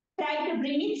 try to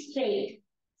bring it straight.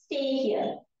 Stay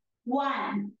here.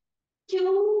 1,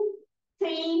 2,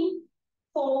 3,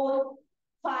 4,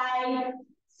 5,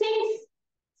 6,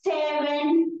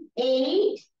 7,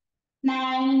 8,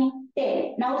 9,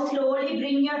 10. Now slowly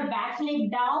bring your back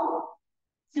leg down.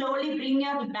 Slowly bring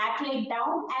your back leg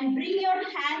down and bring your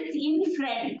hands in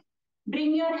front.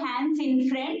 Bring your hands in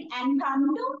front and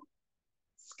come to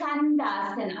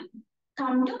Skandasana.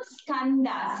 Come to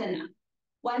Skandasana.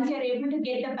 Once you're able to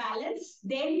get the balance,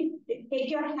 then take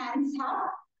your hands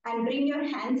up and bring your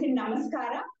hands in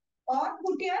Namaskara or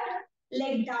put your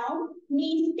leg down,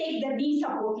 knees, take the knee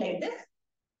support like this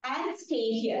and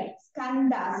stay here.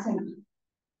 Skandasana.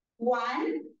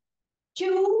 1,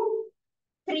 2,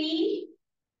 3,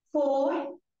 4,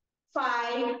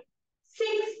 5, 6,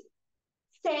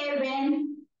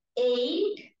 7,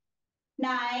 8,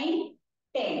 9,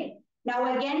 10.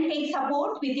 Now again take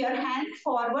support with your hands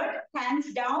forward,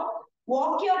 hands down.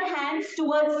 Walk your hands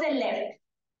towards the left.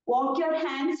 Walk your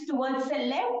hands towards the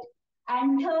left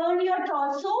and turn your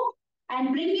torso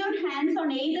and bring your hands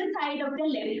on either side of the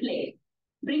left leg.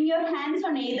 Bring your hands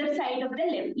on either side of the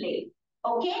left leg.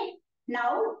 Okay?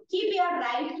 Now keep your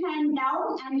right hand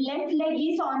down and left leg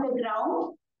is on the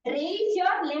ground. Raise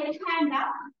your left hand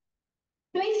up.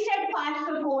 Twisted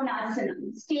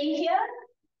Parsvakonasana. Stay here.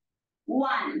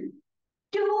 1,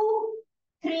 2,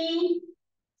 3,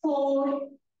 4,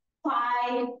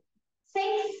 5, 6,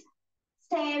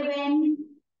 7,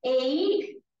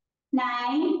 8,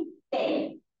 9,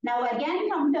 10. Now again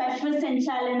come to Ashwin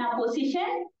Sanchalana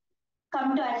position.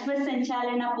 Come to Ashwin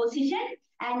Sanchalana position.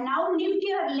 And now lift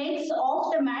your legs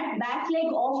off the mat, back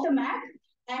leg off the mat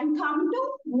and come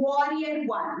to Warrior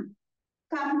 1.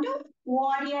 Come to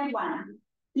Warrior 1.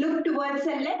 Look towards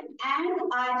the left and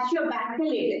arch your back a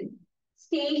little.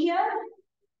 Stay here.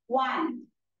 1,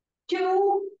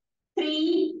 2,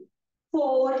 3,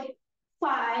 4,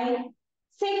 5,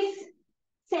 6,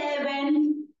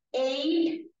 7,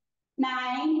 8,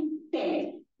 9,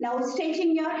 10. Now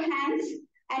stretching your hands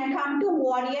and come to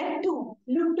Warrior 2.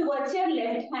 Look towards your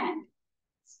left hand.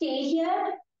 Stay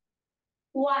here.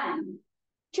 1,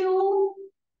 2,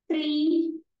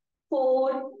 3,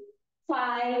 4,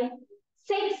 5,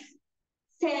 6,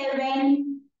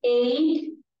 7,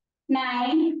 8,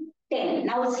 9, 10.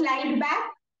 Now slide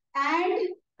back and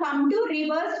come to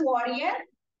Reverse Warrior.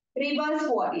 Reverse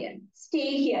Warrior.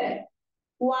 Stay here.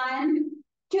 1,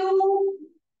 2,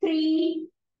 3,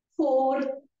 4,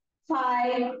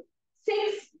 5,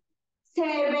 6,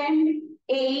 7,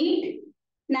 8,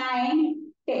 9,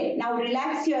 10. Now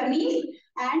relax your knees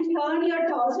and turn your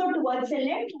torso towards the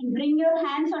left and bring your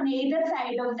hands on either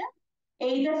side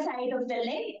of the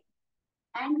leg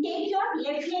and take your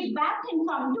left leg back and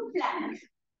come to plank.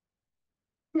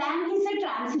 Plank is a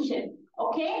transition.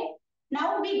 Okay.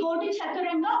 Now we go to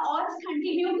Chaturanga or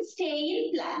continue to stay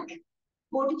in plank.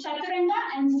 Go to Chaturanga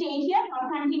and stay here or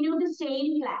continue to stay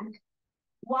in plank.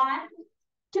 1,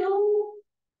 2,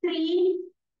 3,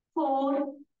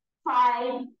 4,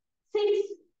 5, 6,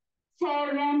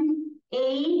 7,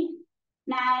 8,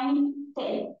 9,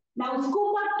 10. Now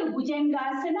scoop up to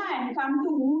Bhujangasana and come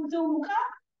to Urdhva Mukha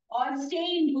or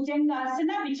stay in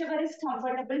Bhujangasana, whichever is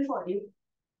comfortable for you.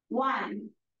 1,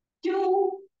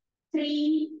 2,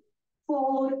 3,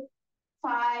 4,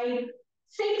 5,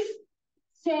 6,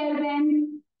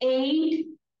 7, 8,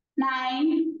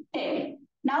 9, 10.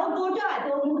 Now go to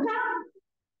Adho Mukha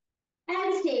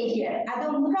and stay here. Adho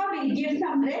Mukha will give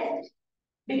some rest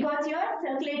because your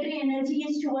circulatory energy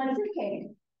is towards the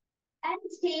head. And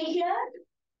stay here.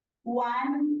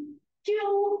 1,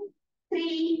 2,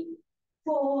 3,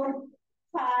 4,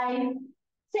 5,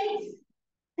 6,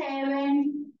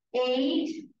 7,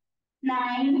 8,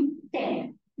 9,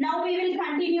 10. Now we will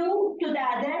continue to the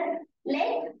other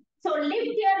leg. So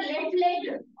lift your left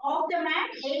leg off the mat,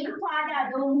 Ek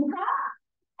Pada Adho Mukha,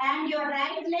 and your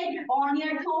right leg on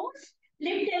your toes.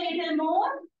 Lift a little more.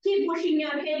 Keep pushing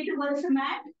your head towards the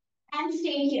mat and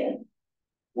stay here.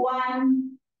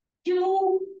 1,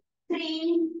 2,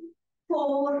 3,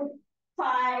 4,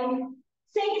 5,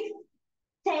 6,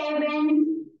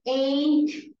 7,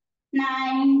 8,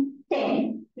 9,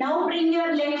 10. Now bring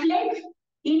your left leg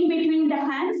in between the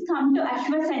hands. Come to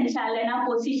Ashwa Sanchalana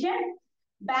position.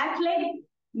 Back leg,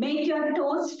 make your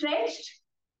toes stretched.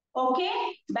 Okay,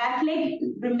 back leg,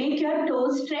 make your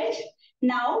toes stretched.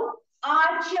 Now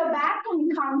arch your back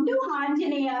and come to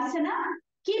Anjaneyasana.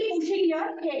 Keep pushing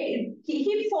your head,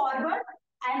 keep forward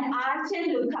and arch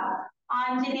and look up.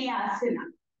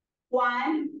 Anjaneyasana.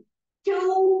 1,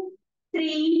 2,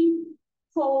 3,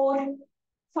 4,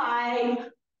 5,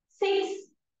 6,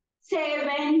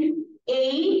 7,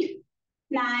 8,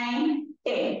 9,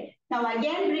 10. Now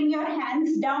again bring your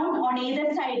hands down on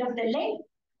either side of the leg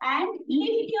and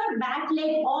lift your back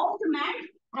leg off the mat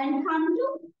and come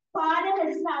to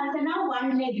Padahastasana,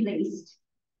 one leg raised.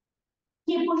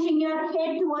 Keep pushing your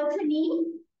head towards the knee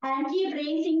and keep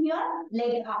raising your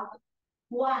leg up.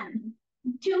 1,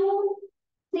 2,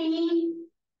 3,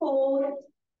 4,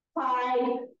 5,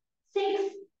 6,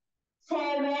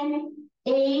 7,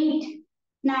 8,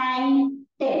 9,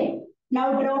 10.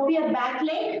 Now drop your back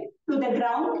leg to the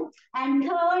ground and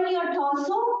turn your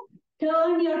torso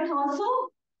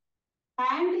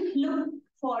and look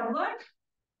forward.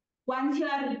 Once you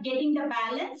are getting the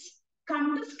balance,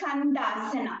 come to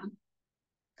Skandasana.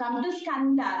 Come to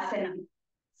Skandasana.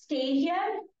 Stay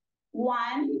here.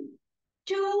 1,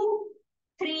 2,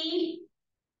 3,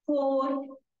 4,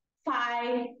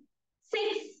 5,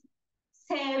 6,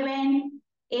 7,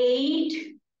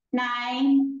 8,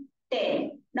 9,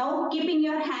 10. Now keeping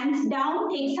your hands down,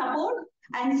 take support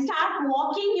and start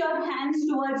walking your hands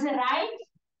towards the right.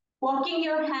 Walking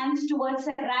your hands towards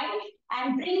the right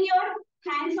and bring your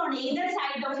hands on either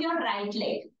side of your right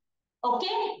leg.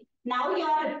 Okay? Now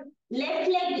your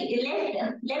left hand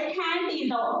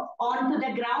is onto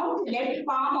the ground, left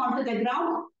palm onto the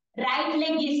ground, right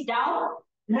leg is down,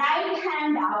 right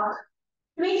hand up.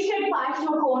 Twisted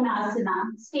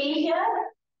Parsvakonasana. Stay here.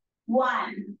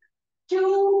 1,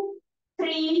 2,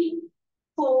 3,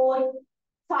 4,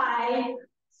 5,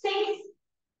 6,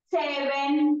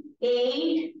 7,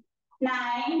 8,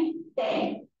 9,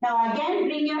 10. Now again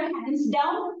bring your hands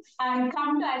down and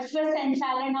come to Ashwa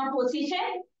Sanchalana position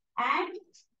and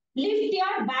lift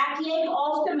your back leg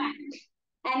off the mat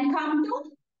and come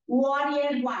to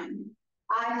Warrior 1.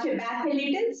 Arch your back a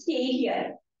little, stay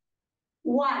here.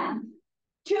 1,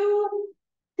 2,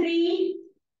 3,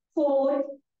 4,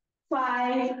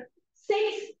 5,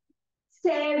 6,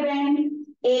 7,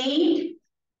 8,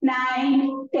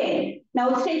 9, 10.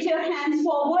 Now stretch your hands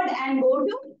forward and go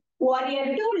to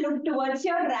Warrior 2. Look towards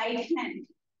your right hand.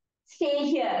 Stay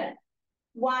here.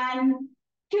 1,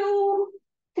 2,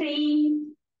 3,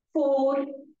 4,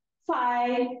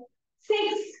 5,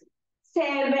 6,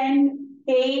 7,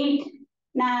 8,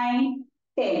 9,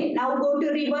 10. Now go to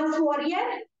Reverse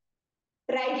Warrior.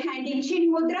 Right hand in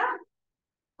Chin Mudra.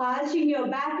 Arching your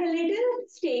back a little.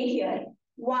 Stay here.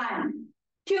 1,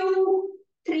 2,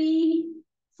 3,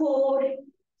 4,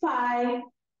 5,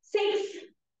 6,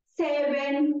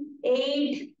 7,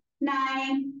 8,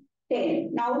 9, 10.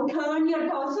 Now turn your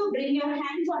torso, bring your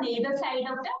hands on either side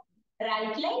of the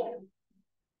right leg.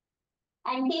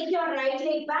 And take your right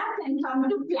leg back and come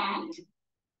to plank.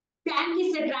 Plank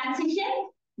is a transition.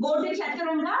 Go to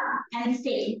Chaturanga and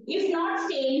stay. If not,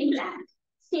 stay in plank.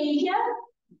 Stay here.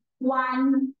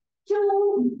 1,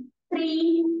 2,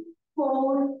 3,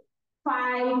 4,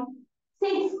 5,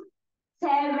 6,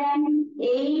 7,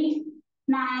 8,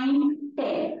 9,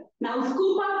 10. Now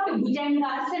scoop up to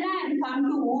Bhujangasana and come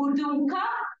to Urdhva Mukha.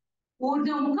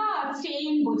 Urdhva Mukha or stay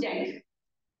in Bhujang.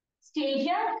 Stay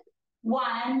here.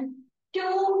 1,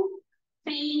 2,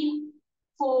 3,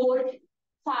 4,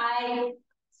 5,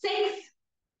 6,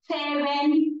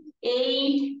 7,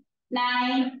 8,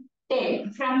 9,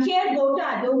 10. From here, go to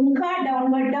Adho Mukha,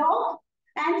 downward dog,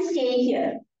 and stay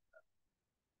here.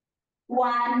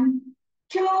 1,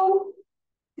 2,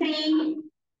 3,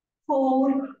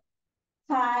 4,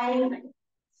 5,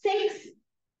 6,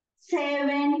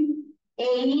 7,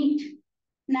 8,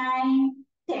 9,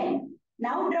 10.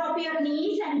 Now drop your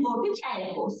knees and go to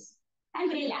child pose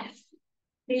and relax.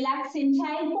 Relax in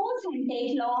child pose and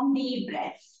take long deep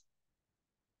breaths.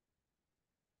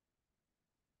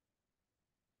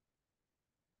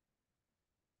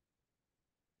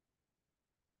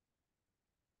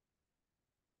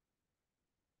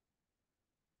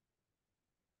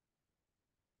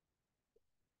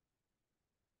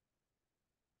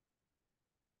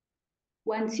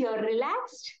 Once you're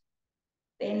relaxed,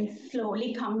 then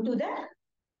slowly come to the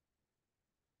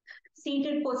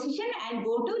seated position and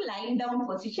go to lying down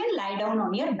position. Lie down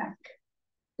on your back.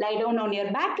 Lie down on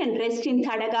your back and rest in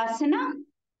Tadagasana.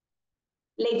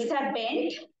 Legs are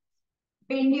bent.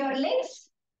 Bend your legs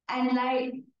and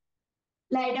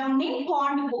lie down in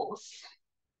pond pose.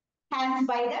 Hands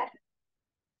by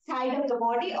the side of the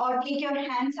body or take your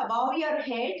hands above your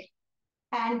head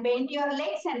and bend your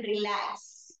legs and relax.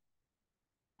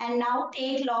 And now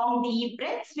take long deep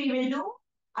breaths. We will do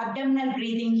abdominal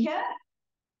breathing here.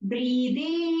 Breathe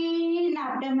in,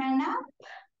 abdomen up.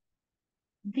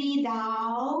 Breathe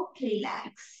out,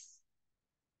 relax.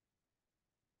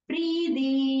 Breathe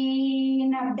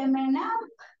in, abdomen up.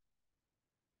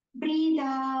 Breathe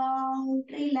out,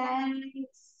 relax.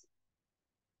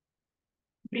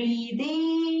 Breathe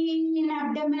in,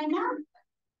 abdomen up.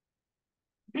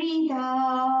 Breathe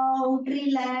out,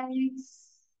 relax.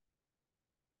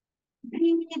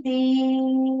 Breathe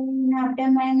in,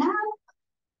 abdomen up.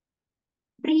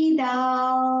 Breathe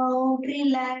out,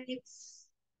 relax.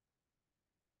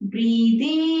 Breathe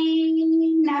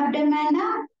in, abdomen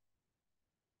up.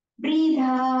 Breathe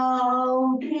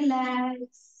out,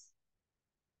 relax.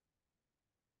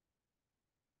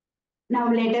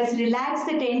 Now let us relax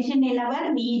the tension in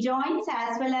our knee joints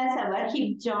as well as our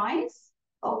hip joints.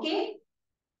 Okay.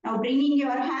 Now bringing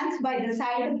your hands by the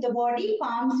side of the body,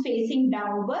 palms facing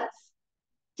downwards.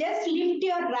 Just lift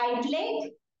your right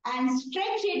leg and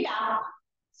stretch it up.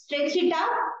 Stretch it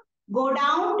up. Go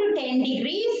down to 10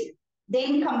 degrees.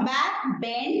 Then come back,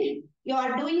 bend. You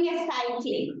are doing a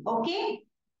cycling. Okay.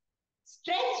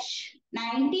 Stretch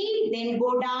 90. Then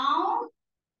go down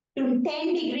to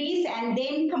 10 degrees and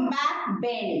then come back,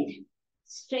 bend.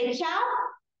 Stretch up.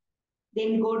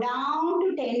 Then go down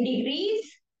to 10 degrees.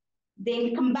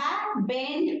 Then come back,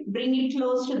 bend, bring it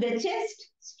close to the chest,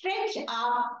 stretch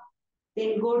up,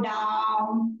 then go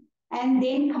down, and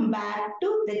then come back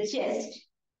to the chest.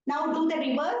 Now do the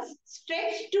reverse,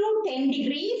 stretch to 10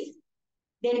 degrees,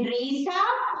 then raise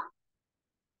up,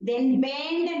 then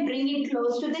bend and bring it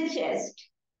close to the chest.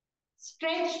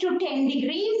 Stretch to 10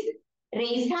 degrees,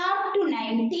 raise up to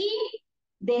 90,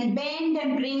 then bend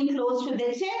and bring close to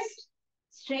the chest.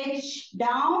 Stretch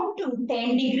down to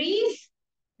 10 degrees,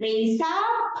 raise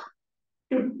up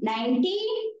to 90,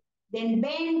 then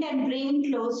bend and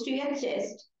bring close to your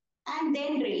chest. And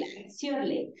then relax your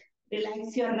leg.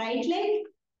 Relax your right leg.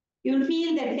 You'll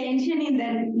feel the tension in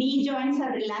the knee joints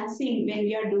are relaxing when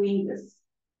we are doing this.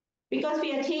 Because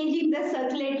we are changing the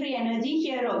circulatory energy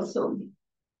here also.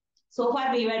 So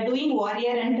far we were doing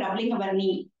warrior and troubling our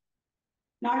knee.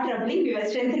 Not troubling, we were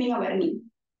strengthening our knee.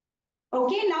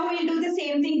 Okay, now we'll do the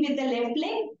same thing with the left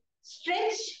leg.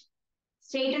 Stretch.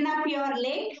 Straighten up your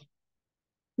leg,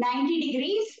 90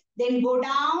 degrees, then go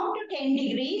down to 10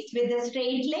 degrees with the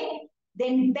straight leg,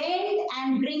 then bend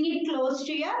and bring it close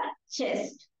to your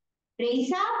chest.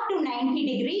 Raise up to 90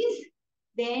 degrees,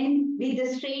 then with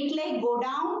the straight leg, go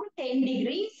down to 10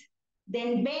 degrees,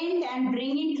 then bend and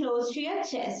bring it close to your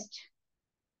chest.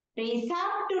 Raise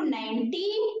up to 90,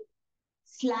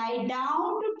 slide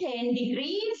down to 10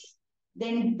 degrees,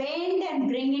 then bend and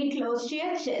bring it close to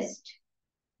your chest.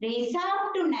 Raise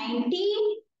up to 90,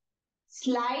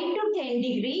 slide to 10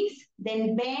 degrees,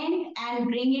 then bend and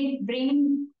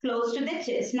bring close to the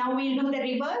chest. Now we'll do the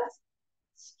reverse.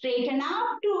 Straighten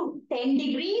up to 10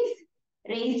 degrees,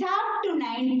 raise up to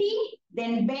 90,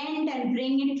 then bend and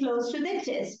bring it close to the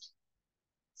chest.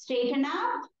 Straighten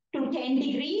up to 10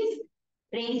 degrees,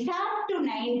 raise up to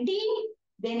 90,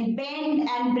 then bend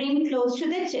and bring close to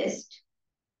the chest.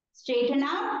 Straighten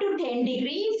up to 10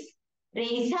 degrees,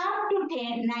 Raise up to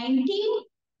 10, 90.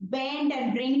 Bend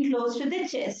and bring close to the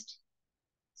chest.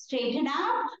 Straighten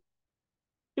up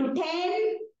to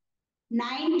 10,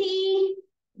 90.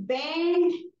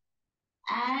 Bend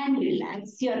and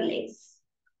relax your legs.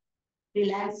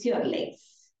 Relax your legs.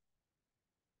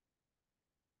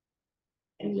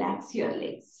 Relax your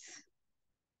legs.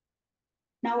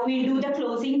 Now we'll do the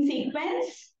closing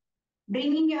sequence.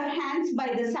 Bringing your hands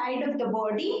by the side of the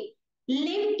body.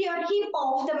 Lift your hip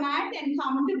off the mat and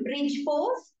come to bridge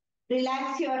pose.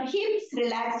 Relax your hips,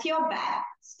 relax your back.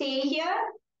 Stay here.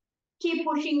 Keep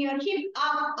pushing your hip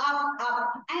up, up,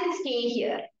 up, and stay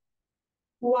here.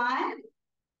 1,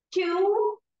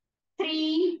 2,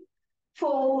 3,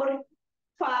 4,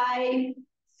 5,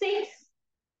 6,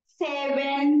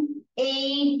 7,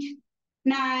 8,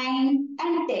 9,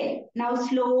 and 10. Now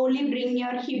slowly bring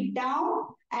your hip down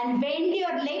and bend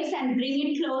your legs and bring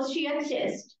it close to your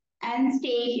chest and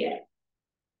stay here.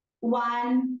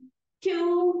 1,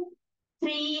 2,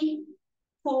 3,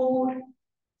 4,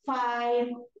 5,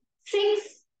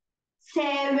 6,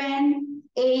 7,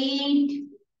 8,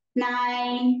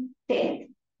 9, 10.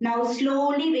 Now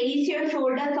slowly raise your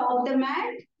shoulders off the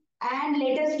mat and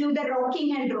let us do the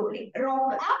rocking and rolling.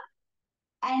 Rock up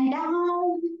and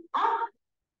down, up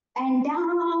and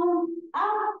down,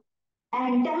 up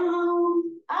and down,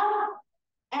 up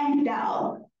and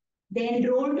down. Then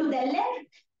roll to the left,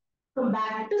 come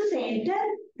back to center,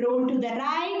 roll to the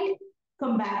right,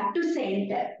 come back to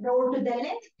center, roll to the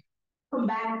left, come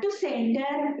back to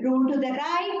center, roll to the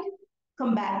right,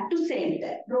 come back to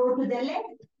center, roll to the left,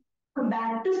 come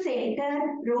back to center,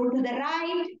 roll to the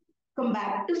right, come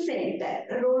back to center,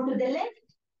 roll to the left,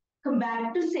 come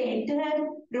back to center,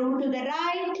 roll to the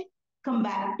right, come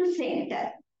back to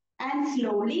center. And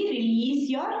slowly release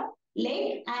your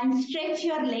leg and stretch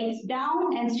your legs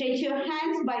down and stretch your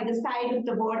hands by the side of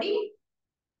the body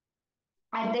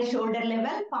at the shoulder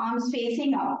level, palms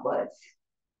facing upwards.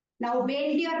 Now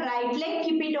bend your right leg,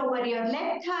 keep it over your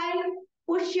left thigh,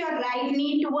 push your right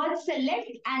knee towards the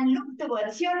left and look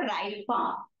towards your right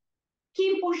palm.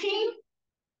 Keep pushing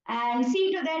and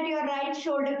see to that your right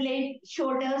shoulder blade,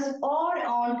 shoulders are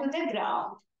onto the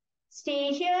ground.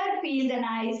 Stay here, feel the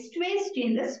nice twist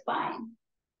in the spine.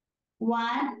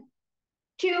 1,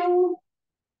 2,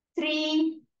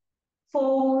 3,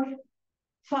 4,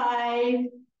 5,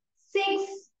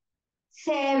 6,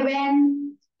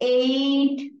 7,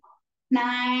 8,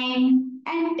 9,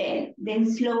 and 10. Then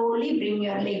slowly bring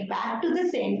your leg back to the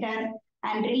center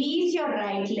and release your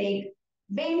right leg.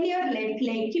 Bend your left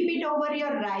leg, keep it over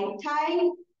your right thigh.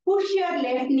 Push your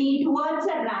left knee towards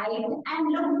the right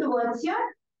and look towards your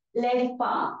left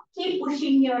palm. Keep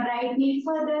pushing your right knee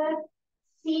further.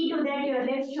 See to that your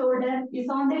left shoulder is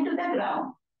on to the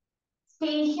ground.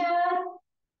 Stay here.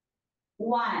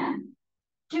 1,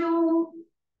 2,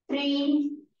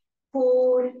 3,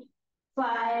 4,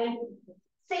 5,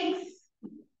 6,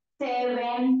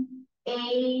 7,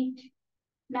 8,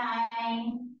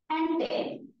 9, and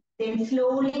 10. Then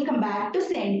slowly come back to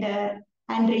center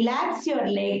and relax your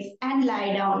legs and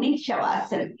lie down in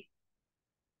Shavasana.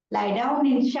 Lie down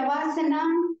in Shavasana,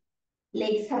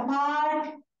 legs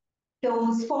apart,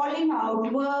 toes falling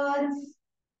outwards,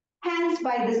 hands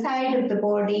by the side of the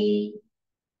body,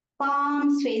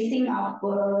 palms facing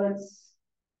upwards,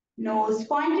 nose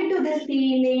pointed to the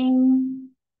ceiling,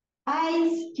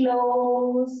 eyes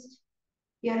closed.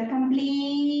 Your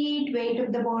complete weight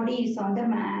of the body is on the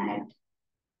mat.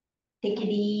 Take a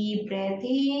deep breath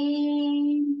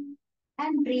in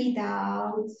and breathe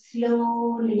out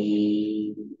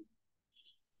slowly.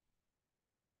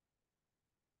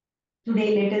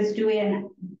 Today, let us do a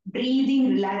breathing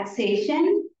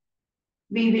relaxation.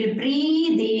 We will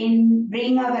breathe in,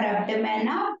 bring our abdomen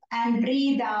up, and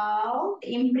breathe out,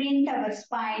 imprint our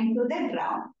spine to the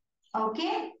ground.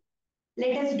 Okay?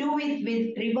 Let us do it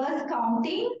with reverse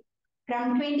counting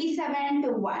from 27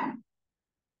 to 1.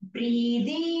 Breathe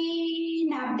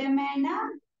in, abdomen up.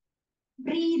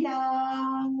 Breathe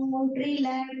out,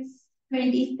 relax.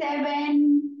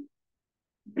 27.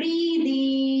 Breathe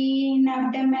in,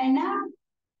 abdomen up.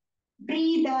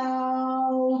 Breathe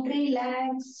out,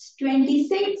 relax.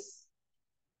 26.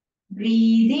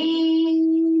 Breathe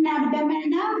in,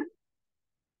 abdomen up.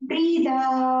 Breathe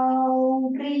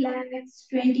out, relax.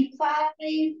 25.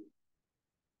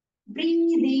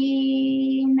 Breathe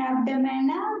in,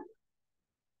 abdomen up.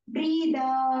 Breathe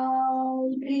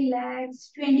out,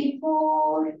 relax.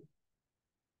 24.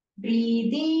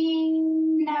 Breathe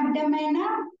in, abdomen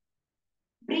up.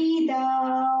 Breathe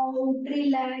out,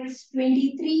 relax.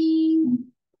 23.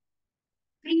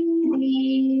 Breathe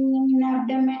in,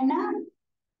 abdomen up.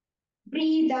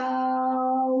 Breathe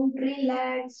out,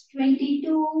 relax.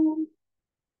 22.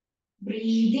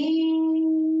 Breathe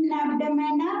in,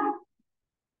 abdomen up.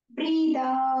 Breathe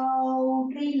out,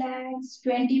 relax.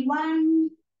 21.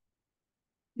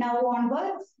 Now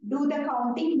onwards, do the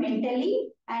counting mentally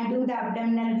and do the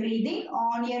abdominal breathing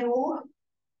on your own.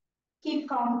 Keep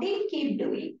counting, keep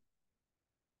doing.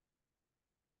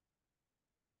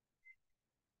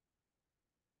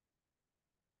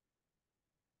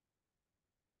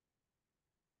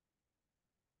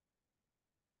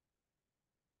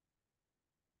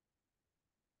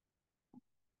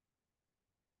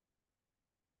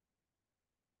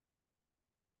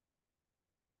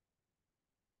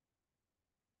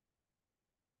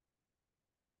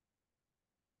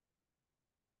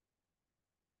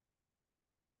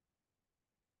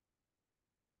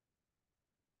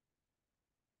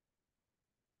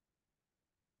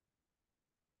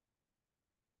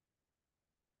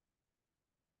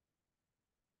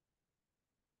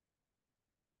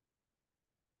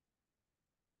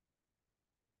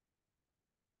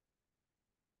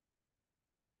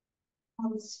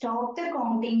 Now stop the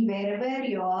counting wherever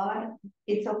you are.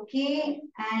 It's okay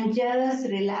and just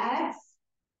relax.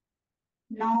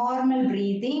 Normal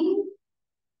breathing.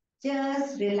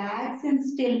 Just relax in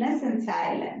stillness and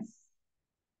silence.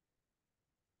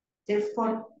 Just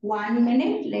for 1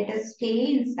 minute, let us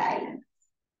stay in silence.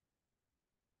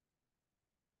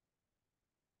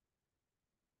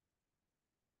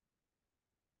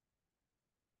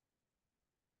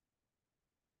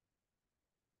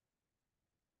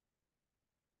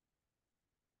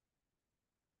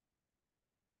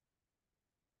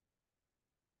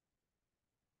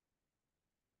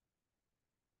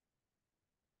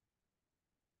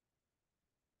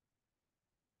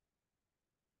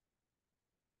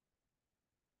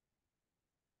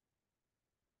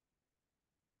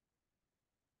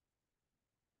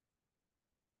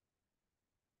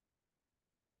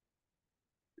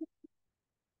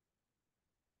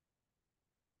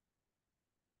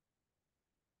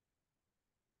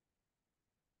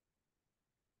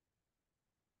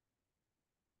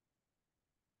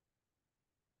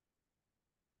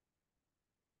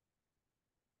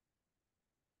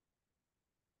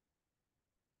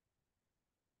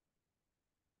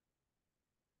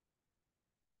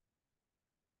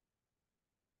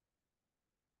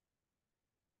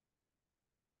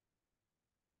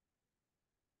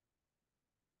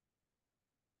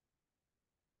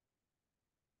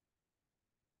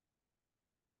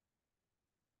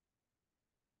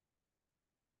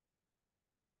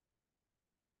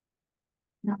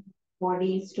 Now,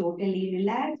 body is totally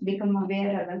relaxed. Become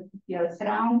aware of your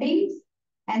surroundings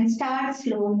and start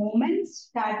slow movements.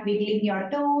 Start wiggling your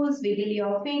toes, wiggle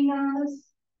your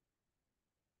fingers.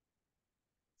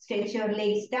 Stretch your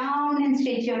legs down and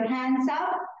stretch your hands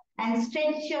up and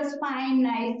stretch your spine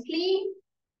nicely.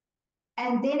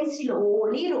 And then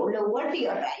slowly roll over to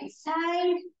your right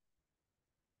side.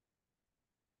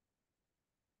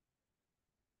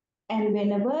 And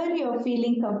whenever you're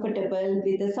feeling comfortable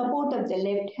with the support of the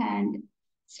left hand,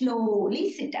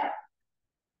 slowly sit up.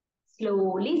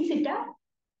 Slowly sit up.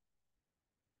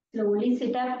 Slowly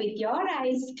sit up with your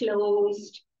eyes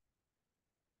closed.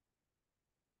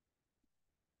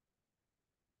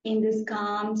 In this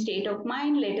calm state of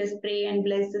mind, let us pray and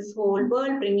bless this whole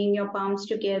world, bringing your palms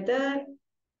together.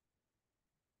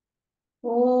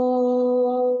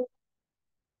 Om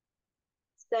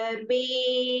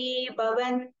Sarve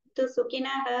Bhavantu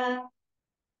Sukhinah.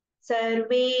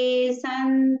 Sarve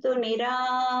Santu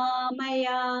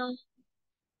Niramaya.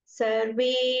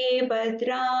 Sarve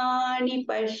Bhadrani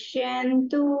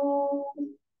Pashyantu.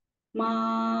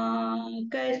 Ma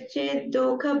Kachid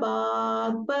Dukha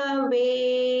Bhag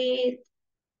Bhavet.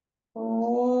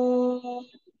 Om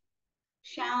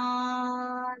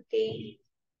Shanti,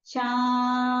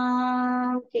 Shanti,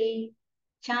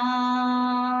 Shanti.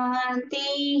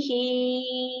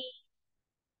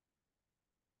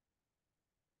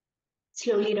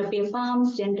 Slowly rub your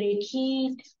palms, generate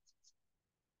heat.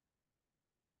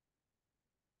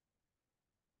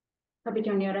 Rub it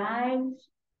on your eyes.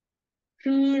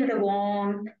 Feel the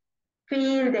warmth,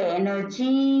 feel the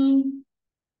energy.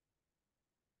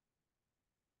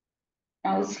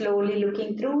 Now slowly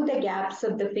looking through the gaps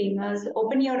of the fingers,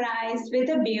 open your eyes with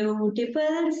a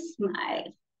beautiful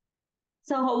smile.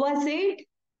 So how was it?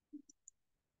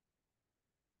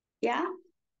 Yeah?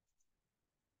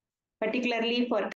 Particularly for